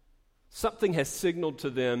 Something has signaled to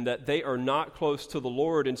them that they are not close to the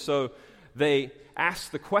Lord, and so they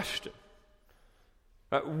ask the question,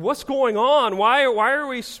 what's going on? Why are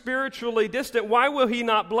we spiritually distant? Why will he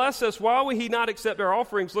not bless us? Why will he not accept our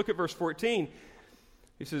offerings? Look at verse 14.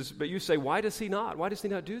 He says, but you say, why does he not? Why does he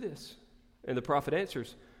not do this? And the prophet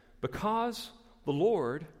answers, because the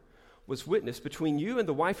Lord was witness between you and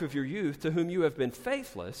the wife of your youth, to whom you have been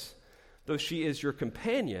faithless, though she is your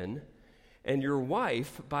companion and your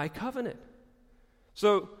wife by covenant.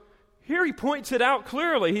 So here he points it out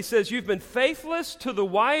clearly. He says, you've been faithless to the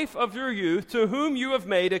wife of your youth, to whom you have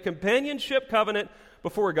made a companionship covenant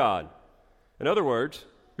before God. In other words,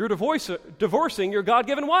 you're divorcing your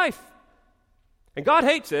God-given wife. And God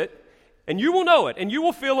hates it, and you will know it, and you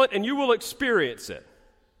will feel it, and you will experience it.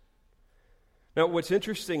 Now, what's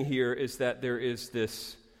interesting here is that there is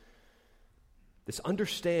this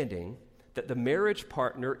understanding that the marriage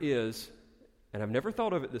partner is, and I've never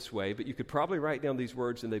thought of it this way, but you could probably write down these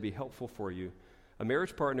words and they'd be helpful for you. A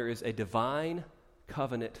marriage partner is a divine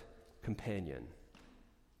covenant companion.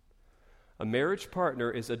 A marriage partner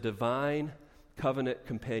is a divine covenant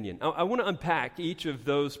companion. I want to unpack each of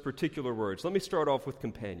those particular words. Let me start off with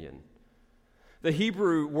companion. The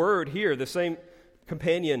Hebrew word here, the same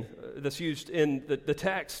companion that's used in the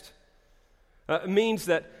text, means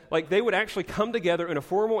that they would actually come together in a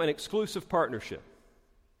formal and exclusive partnership.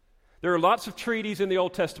 There are lots of treaties in the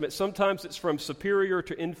Old Testament. Sometimes it's from superior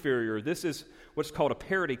to inferior. This is what's called a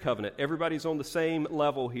parity covenant. Everybody's on the same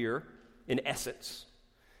level here in essence,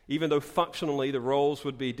 even though functionally the roles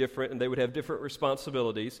would be different and they would have different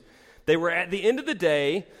responsibilities. They were at the end of the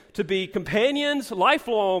day to be companions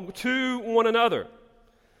lifelong to one another.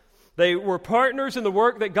 They were partners in the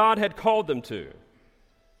work that God had called them to.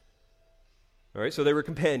 All right, so they were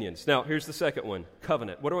companions. Now, here's the second one,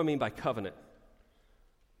 covenant. What do I mean by covenant?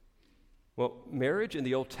 Well, marriage in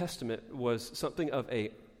the Old Testament was something of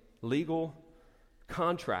a legal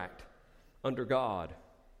contract under God.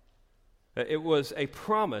 It was a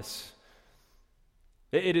promise.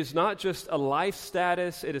 It is not just a life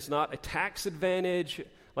status. It is not a tax advantage.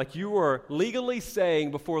 Like you are legally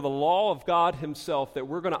saying before the law of God himself that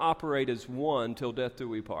we're going to operate as one till death do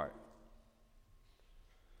we part.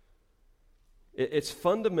 It's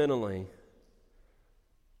fundamentally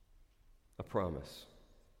a promise.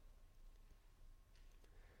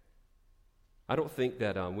 I don't think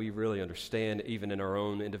that we really understand, even in our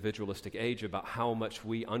own individualistic age, about how much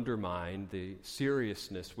we undermine the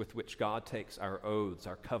seriousness with which God takes our oaths,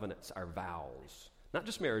 our covenants, our vows. Not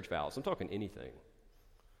just marriage vows, I'm talking anything.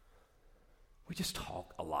 We just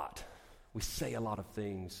talk a lot. We say a lot of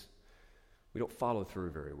things. We don't follow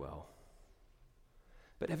through very well.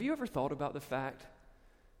 But have you ever thought about the fact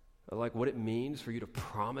of what it means for you to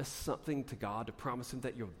promise something to God, to promise him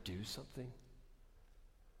that you'll do something?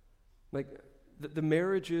 The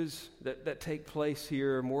marriages that take place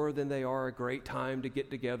here, more than they are a great time to get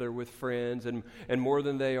together with friends, and more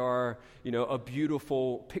than they are, a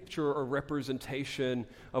beautiful picture or representation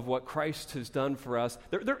of what Christ has done for us,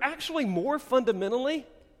 they're actually more fundamentally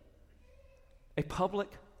a public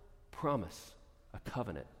promise, a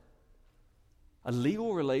covenant, a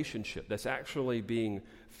legal relationship that's actually being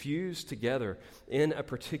fused together in a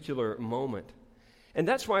particular moment. And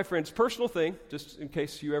that's why, friends, personal thing, just in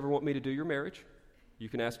case you ever want me to do your marriage, you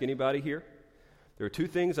can ask anybody here. There are two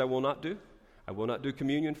things I will not do. I will not do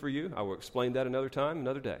communion for you. I will explain that another time,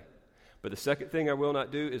 another day. But the second thing I will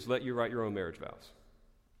not do is let you write your own marriage vows.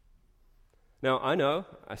 Now, I know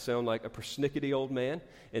I sound like a persnickety old man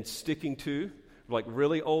and sticking to like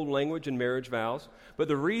really old language and marriage vows, but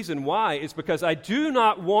the reason why is because I do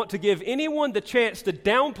not want to give anyone the chance to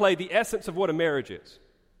downplay the essence of what a marriage is,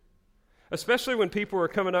 especially when people are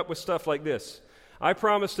coming up with stuff like this. I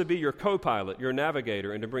promise to be your co-pilot, your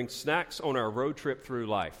navigator, and to bring snacks on our road trip through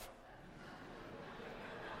life.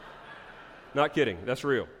 Not kidding, that's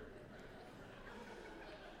real.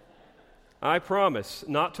 I promise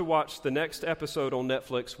not to watch the next episode on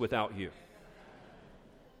Netflix without you.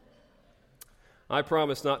 I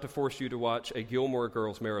promise not to force you to watch a Gilmore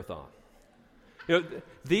Girls marathon.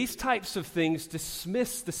 These types of things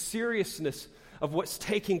dismiss the seriousness of what's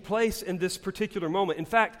taking place in this particular moment. In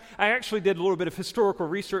fact, I actually did a little bit of historical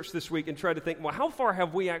research this week and tried to think, well, how far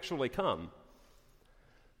have we actually come?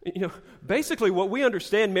 Basically what we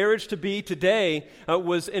understand marriage to be today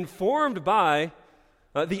was informed by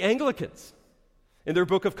the Anglicans in their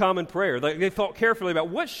Book of Common Prayer. They thought carefully about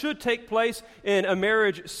what should take place in a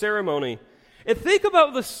marriage ceremony. And think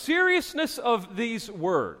about the seriousness of these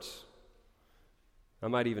words. I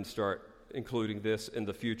might even start including this in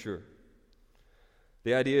the future.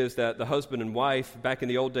 The idea is that the husband and wife, back in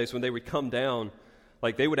the old days when they would come down,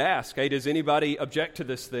 like they would ask, hey, does anybody object to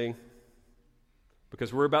this thing?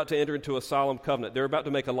 Because we're about to enter into a solemn covenant. They're about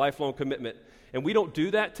to make a lifelong commitment. And we don't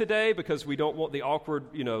do that today because we don't want the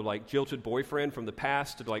awkward, jilted boyfriend from the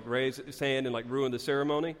past to raise his hand and ruin the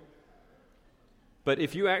ceremony. But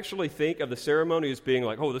if you actually think of the ceremony as being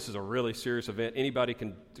oh, this is a really serious event, anybody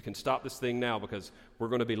can stop this thing now because we're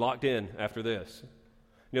going to be locked in after this.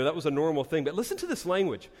 That was a normal thing. But listen to this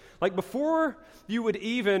language. Before you would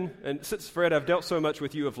even, and since Fred, I've dealt so much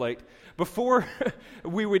with you of late, before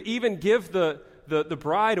we would even give the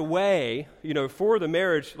bride away, for the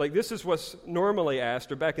marriage, this is what's normally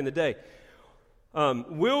asked, or back in the day.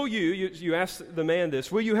 Will you ask the man this,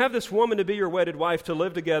 will you have this woman to be your wedded wife to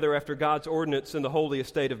live together after God's ordinance in the holy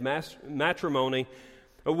estate of matrimony?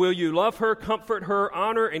 Or will you love her, comfort her,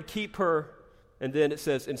 honor, and keep her? And then it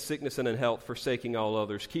says, in sickness and in health, forsaking all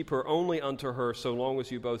others. Keep her only unto her so long as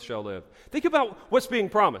you both shall live. Think about what's being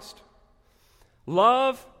promised.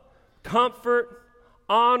 Love, comfort,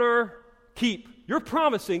 honor, keep. You're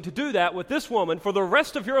promising to do that with this woman for the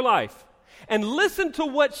rest of your life. And listen to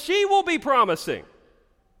what she will be promising.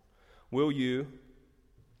 Will you,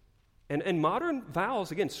 and modern vows,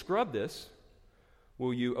 again, scrub this.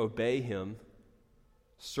 Will you obey him,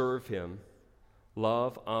 serve him,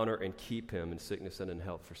 love, honor, and keep him in sickness and in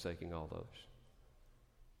health, forsaking all those?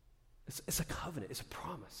 It's a covenant. It's a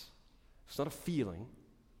promise. It's not a feeling.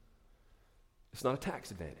 It's not a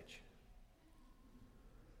tax advantage.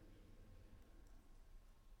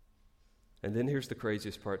 And then here's the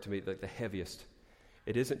craziest part to me, the heaviest.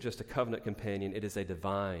 It isn't just a covenant companion, it is a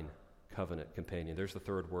divine covenant companion. There's the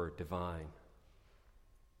third word, divine.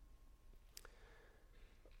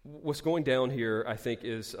 What's going down here, I think,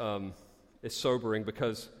 is sobering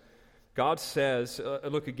because God says,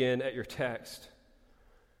 look again at your text,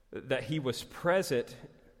 that he was present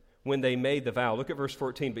when they made the vow. Look at verse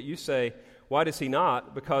 14. But you say, why does he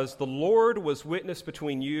not? Because the Lord was witness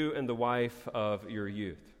between you and the wife of your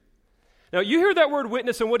youth. Now, you hear that word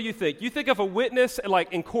witness, and what do you think? You think of a witness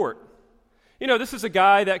in court. This is a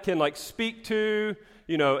guy that can speak to,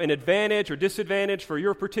 an advantage or disadvantage for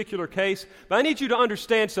your particular case. But I need you to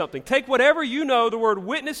understand something. Take whatever you know the word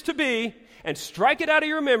witness to be and strike it out of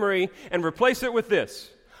your memory and replace it with this.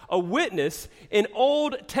 A witness in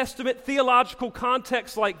Old Testament theological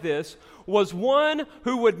contexts like this was one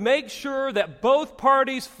who would make sure that both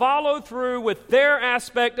parties follow through with their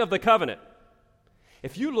aspect of the covenant.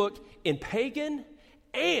 If you look in pagan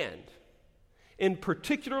and in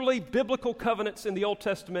particularly biblical covenants in the Old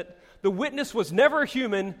Testament, the witness was never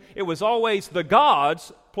human. It was always the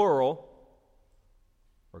gods, plural,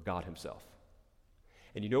 or God himself.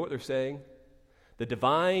 And you know what they're saying? The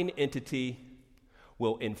divine entity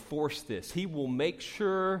will enforce this. He will make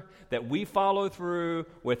sure that we follow through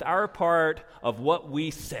with our part of what we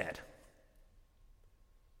said.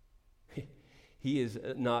 He is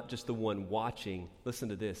not just the one watching. Listen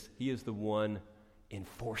to this. He is the one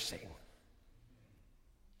enforcing.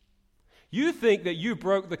 You think that you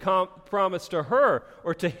broke the promise to her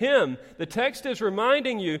or to him. The text is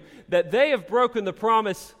reminding you that they have broken the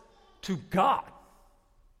promise to God.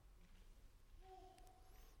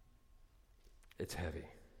 It's heavy.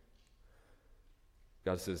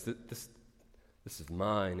 God says, this is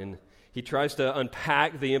mine. And he tries to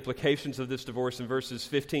unpack the implications of this divorce in verses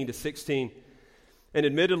 15 to 16. And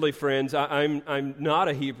admittedly, friends, I'm not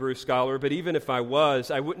a Hebrew scholar, but even if I was,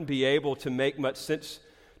 I wouldn't be able to make much sense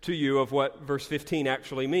to you of what verse 15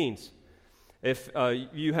 actually means. If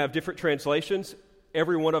you have different translations,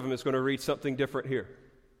 every one of them is going to read something different here.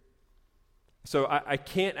 So I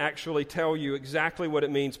can't actually tell you exactly what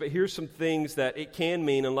it means, but here's some things that it can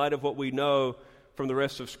mean in light of what we know from the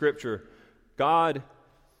rest of Scripture. God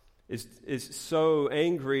is so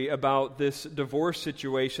angry about this divorce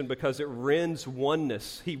situation because it rends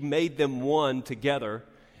oneness. He made them one together,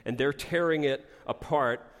 and they're tearing it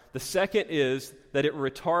apart. The second is that it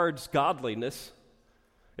retards godliness.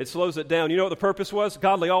 It slows it down. You know what the purpose was?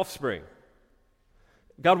 Godly offspring.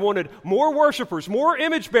 God wanted more worshipers, more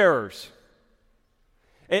image bearers.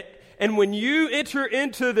 And when you enter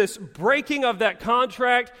into this breaking of that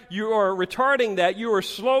contract, you are retarding that. You are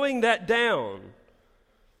slowing that down.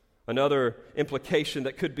 Another implication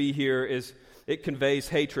that could be here is it conveys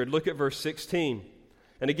hatred. Look at verse 16.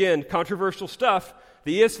 And again, controversial stuff.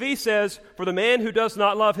 The ESV says, "For the man who does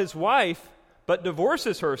not love his wife, but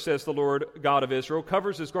divorces her, says the Lord God of Israel,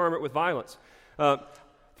 covers his garment with violence."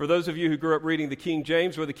 For those of you who grew up reading the King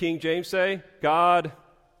James, what did the King James say? God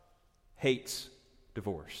hates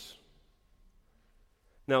divorce.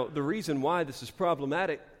 Now, the reason why this is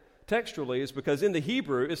problematic textually is because in the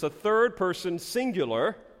Hebrew, it's a third person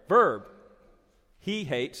singular verb. He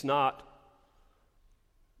hates, you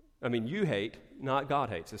hate, not God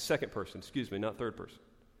hates. It's second person, not third person.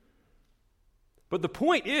 But the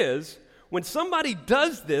point is, when somebody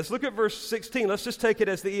does this, look at verse 16. Let's just take it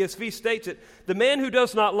as the ESV states it. The man who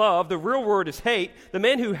does not love, the real word is hate. The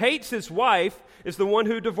man who hates his wife is the one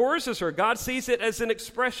who divorces her. God sees it as an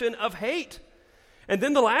expression of hate. And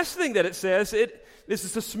then the last thing that it says, this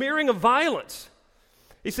is the smearing of violence.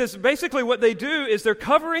 He says basically what they do is they're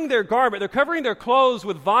covering their garment, they're covering their clothes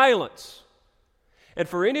with violence. And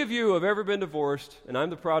for any of you who have ever been divorced, and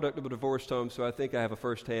I'm the product of a divorced home, so I think I have a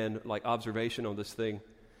firsthand observation on this thing,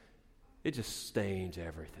 it just stains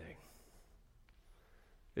everything.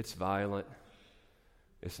 It's violent.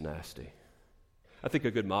 It's nasty. I think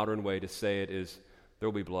a good modern way to say it is there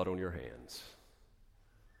will be blood on your hands.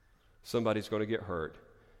 Somebody's going to get hurt,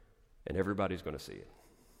 and everybody's going to see it.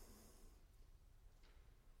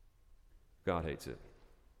 God hates it.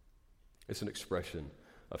 It's an expression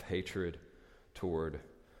of hatred toward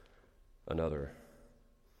another.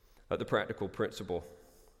 The practical principle.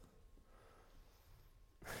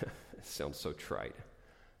 It sounds so trite.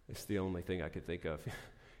 It's the only thing I could think of.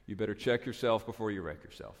 You better check yourself before you wreck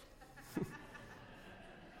yourself.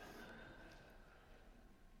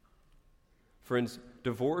 Friends,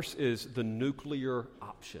 divorce is the nuclear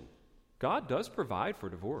option. God does provide for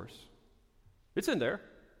divorce. It's in there.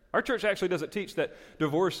 Our church actually doesn't teach that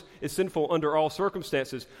divorce is sinful under all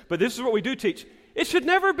circumstances, but this is what we do teach. It should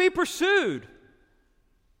never be pursued.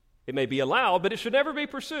 It may be allowed, but it should never be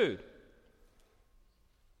pursued.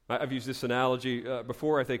 I've used this analogy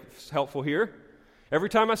before. I think it's helpful here. Every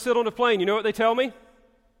time I sit on a plane, you know what they tell me?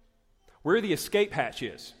 Where the escape hatch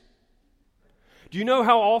is. Do you know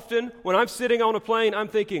how often when I'm sitting on a plane, I'm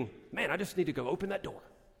thinking, man, I just need to go open that door?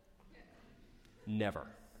 Never.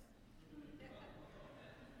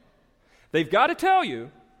 They've got to tell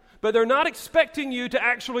you, but they're not expecting you to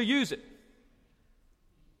actually use it.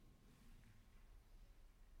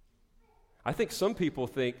 I think some people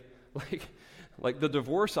think, like the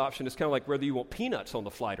divorce option is kind of like whether you want peanuts on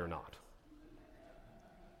the flight or not.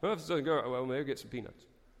 Well, if it doesn't go, well, maybe get some peanuts.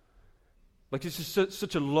 Like it's just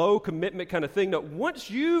such a low commitment kind of thing that once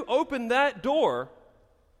you open that door,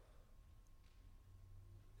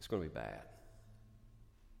 it's going to be bad.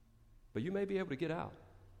 But you may be able to get out.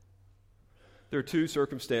 There are two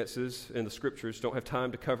circumstances in the Scriptures, don't have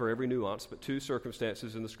time to cover every nuance, but two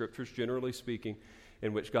circumstances in the Scriptures, generally speaking,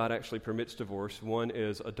 in which God actually permits divorce. One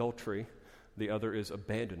is adultery, the other is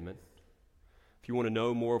abandonment. If you want to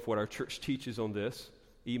know more of what our church teaches on this,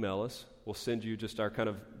 email us. We'll send you just our kind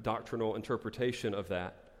of doctrinal interpretation of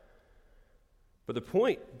that. But the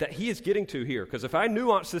point that he is getting to here, because if I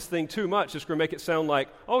nuance this thing too much, it's going to make it sound like,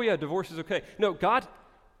 oh yeah, divorce is okay. No, God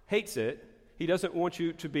hates it. He doesn't want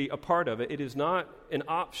you to be a part of it. It is not an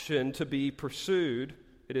option to be pursued.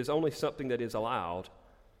 It is only something that is allowed.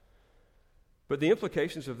 But the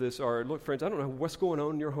implications of this are, look, friends, I don't know what's going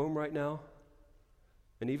on in your home right now.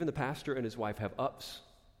 And even the pastor and his wife have ups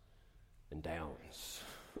and downs.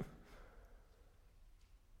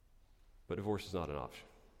 But divorce is not an option.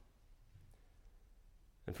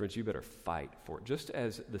 And friends, you better fight for it. Just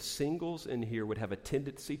as the singles in here would have a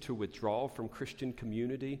tendency to withdraw from Christian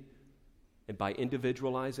community, and by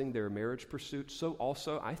individualizing their marriage pursuits, so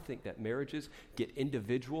also I think that marriages get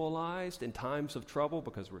individualized in times of trouble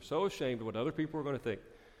because we're so ashamed of what other people are going to think.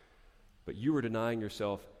 But you are denying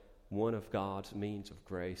yourself one of God's means of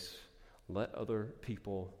grace. Let other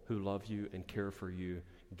people who love you and care for you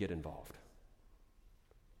get involved.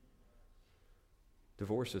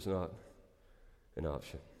 Divorce is not an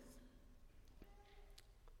option.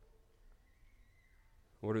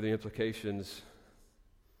 What are the implications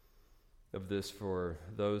of this for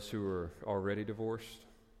those who are already divorced?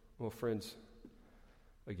 Well, friends,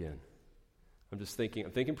 again, I'm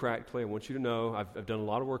thinking practically. I want you to know I've done a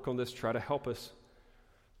lot of work on this to try to help us.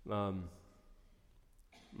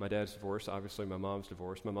 My dad's divorced. Obviously, my mom's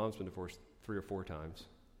divorced. My mom's been divorced 3 or 4 times.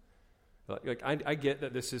 I get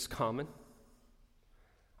that this is common.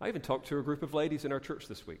 I even talked to a group of ladies in our church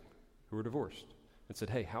this week who were divorced and said,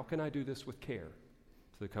 hey, how can I do this with care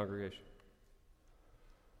to the congregation?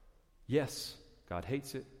 Yes, God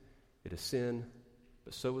hates it. It is sin,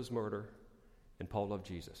 but so is murder, and Paul loved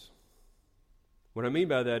Jesus. What I mean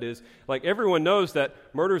by that is, everyone knows that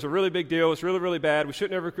murder is a really big deal. It's really, really bad. We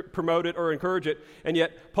shouldn't ever promote it or encourage it. And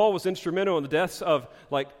yet, Paul was instrumental in the deaths of,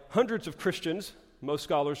 hundreds of Christians, most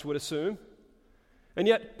scholars would assume. And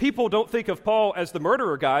yet, people don't think of Paul as the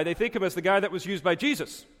murderer guy. They think of him as the guy that was used by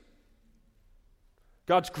Jesus.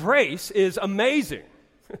 God's grace is amazing.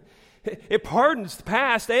 It pardons the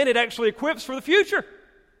past, and it actually equips for the future.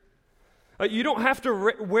 You don't have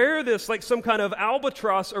to wear this like some kind of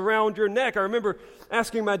albatross around your neck. I remember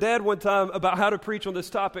asking my dad one time about how to preach on this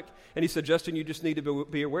topic, and he said, Justin, you just need to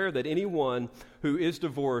be aware that anyone who is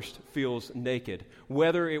divorced feels naked,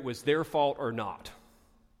 whether it was their fault or not.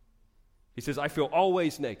 He says, I feel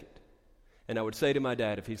always naked. And I would say to my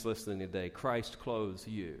dad, if he's listening today, Christ clothes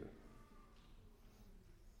you.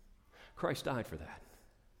 Christ died for that.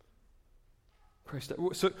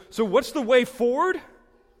 So what's the way forward?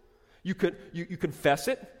 You confess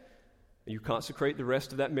it, and you consecrate the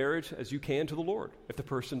rest of that marriage as you can to the Lord. If the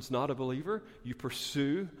person's not a believer, you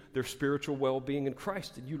pursue their spiritual well-being in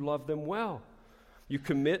Christ, and you love them well. You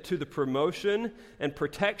commit to the promotion and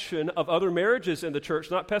protection of other marriages in the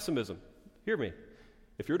church, not pessimism. Hear me.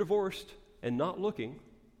 If you're divorced and not looking,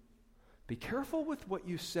 be careful with what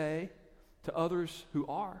you say to others who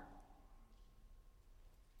are.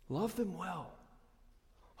 Love them well.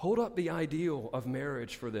 Hold up the ideal of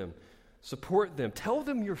marriage for them. Support them. Tell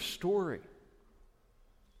them your story.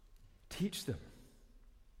 Teach them.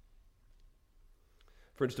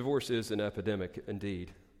 Friends, divorce is an epidemic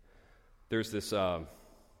indeed. There's a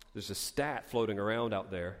stat floating around out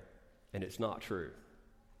there, and it's not true.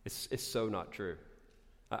 It's so not true.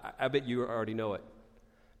 I bet you already know it.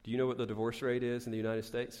 Do you know what the divorce rate is in the United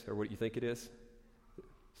States, or what you think it is?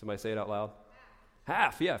 Somebody say it out loud.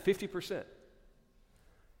 Half, yeah, 50%.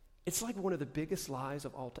 It's like one of the biggest lies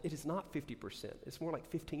of all time. It is not 50%. It's more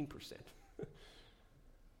like 15%.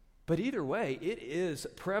 But either way, it is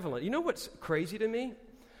prevalent. You know what's crazy to me?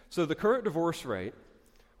 So the current divorce rate,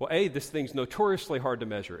 well, this thing's notoriously hard to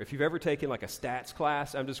measure. If you've ever taken a stats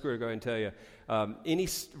class, I'm just going to go ahead and tell you, any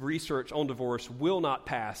research on divorce will not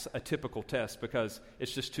pass a typical test because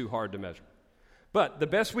it's just too hard to measure. But the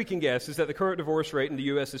best we can guess is that the current divorce rate in the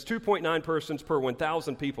U.S. is 2.9 persons per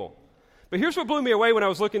 1,000 people. But here's what blew me away when I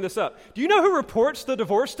was looking this up. Do you know who reports the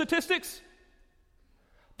divorce statistics?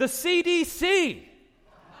 The CDC.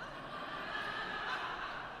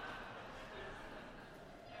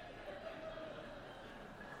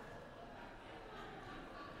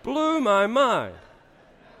 Blew my mind.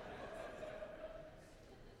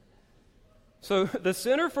 So the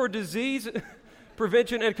Center for Disease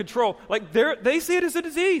Prevention and Control, they see it as a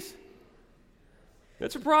disease.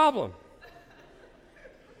 It's a problem.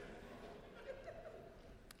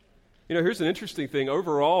 Here's an interesting thing.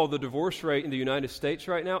 Overall, the divorce rate in the United States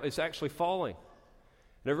right now is actually falling.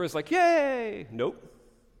 And everyone's like, yay! Nope.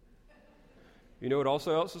 You know what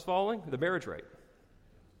also else is falling? The marriage rate.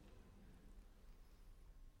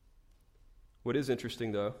 What is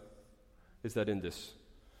interesting, though, is that in this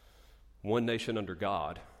one nation under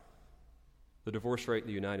God, the divorce rate in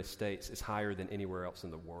the United States is higher than anywhere else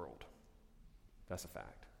in the world. That's a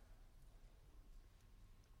fact.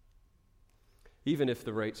 Even if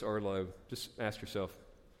the rates are low, just ask yourself,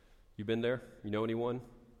 you been there? You know anyone?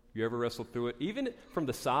 You ever wrestled through it? Even from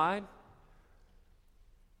the side?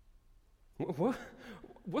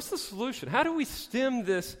 What's the solution? How do we stem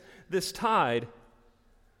this tide?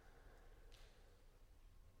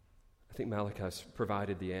 I think Malachi's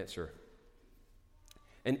provided the answer.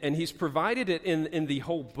 And he's provided it in the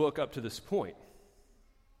whole book up to this point.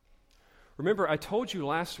 Remember, I told you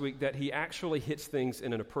last week that he actually hits things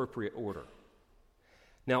in an appropriate order.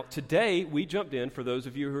 Now, today, we jumped in, for those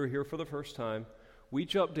of you who are here for the first time, we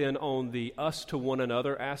jumped in on the us to one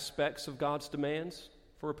another aspects of God's demands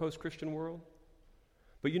for a post-Christian world.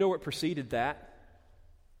 But you know what preceded that?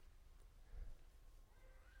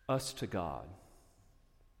 Us to God.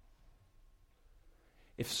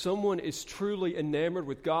 If someone is truly enamored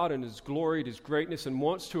with God and His glory, His greatness, and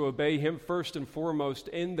wants to obey Him first and foremost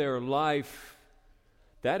in their life,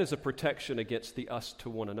 that is a protection against the us to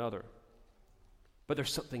one another. But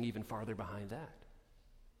there's something even farther behind that.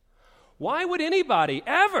 Why would anybody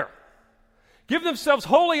ever give themselves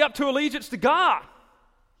wholly up to allegiance to God?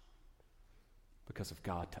 Because of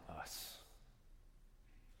God to us.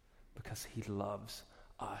 Because He loves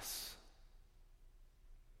us.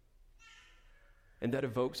 And that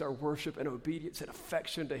evokes our worship and obedience and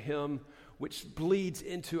affection to Him, which bleeds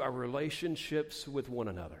into our relationships with one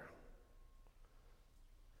another.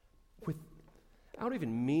 Without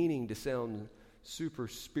even meaning to sound super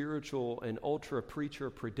spiritual and ultra preacher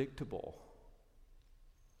predictable,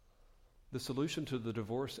 the solution to the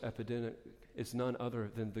divorce epidemic is none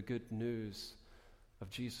other than the good news of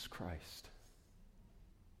Jesus Christ.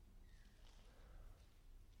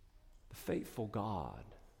 The faithful God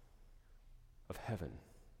of heaven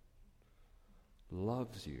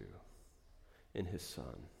loves you in His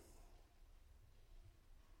Son.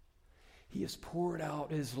 He has poured out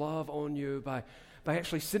His love on you by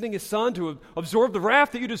actually sending His Son to absorb the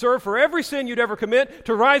wrath that you deserve for every sin you'd ever commit,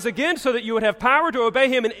 to rise again so that you would have power to obey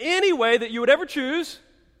Him in any way that you would ever choose.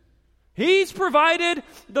 He's provided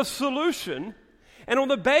the solution, and on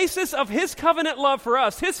the basis of His covenant love for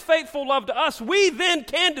us, His faithful love to us, we then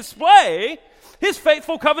can display His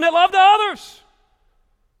faithful covenant love to others.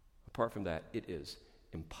 Apart from that, it is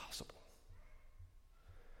impossible.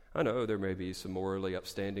 I know there may be some morally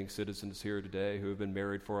upstanding citizens here today who have been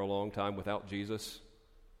married for a long time without Jesus.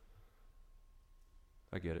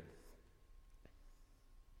 I get it.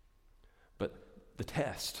 But the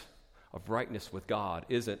test of rightness with God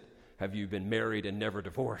isn't, have you been married and never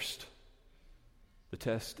divorced? The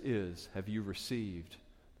test is, have you received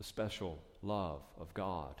the special love of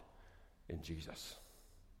God in Jesus?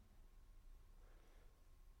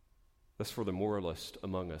 That's for the moralist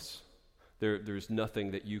among us. There's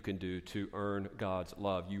nothing that you can do to earn God's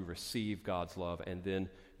love. You receive God's love, and then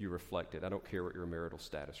you reflect it. I don't care what your marital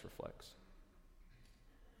status reflects.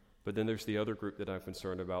 But then there's the other group that I'm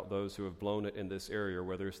concerned about, those who have blown it in this area,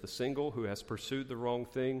 whether it's the single who has pursued the wrong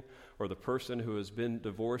thing or the person who has been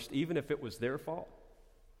divorced, even if it was their fault.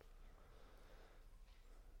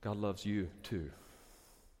 God loves you too.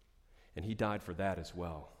 And He died for that as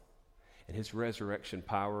well. And His resurrection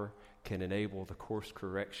power can enable the course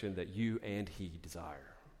correction that you and He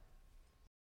desire.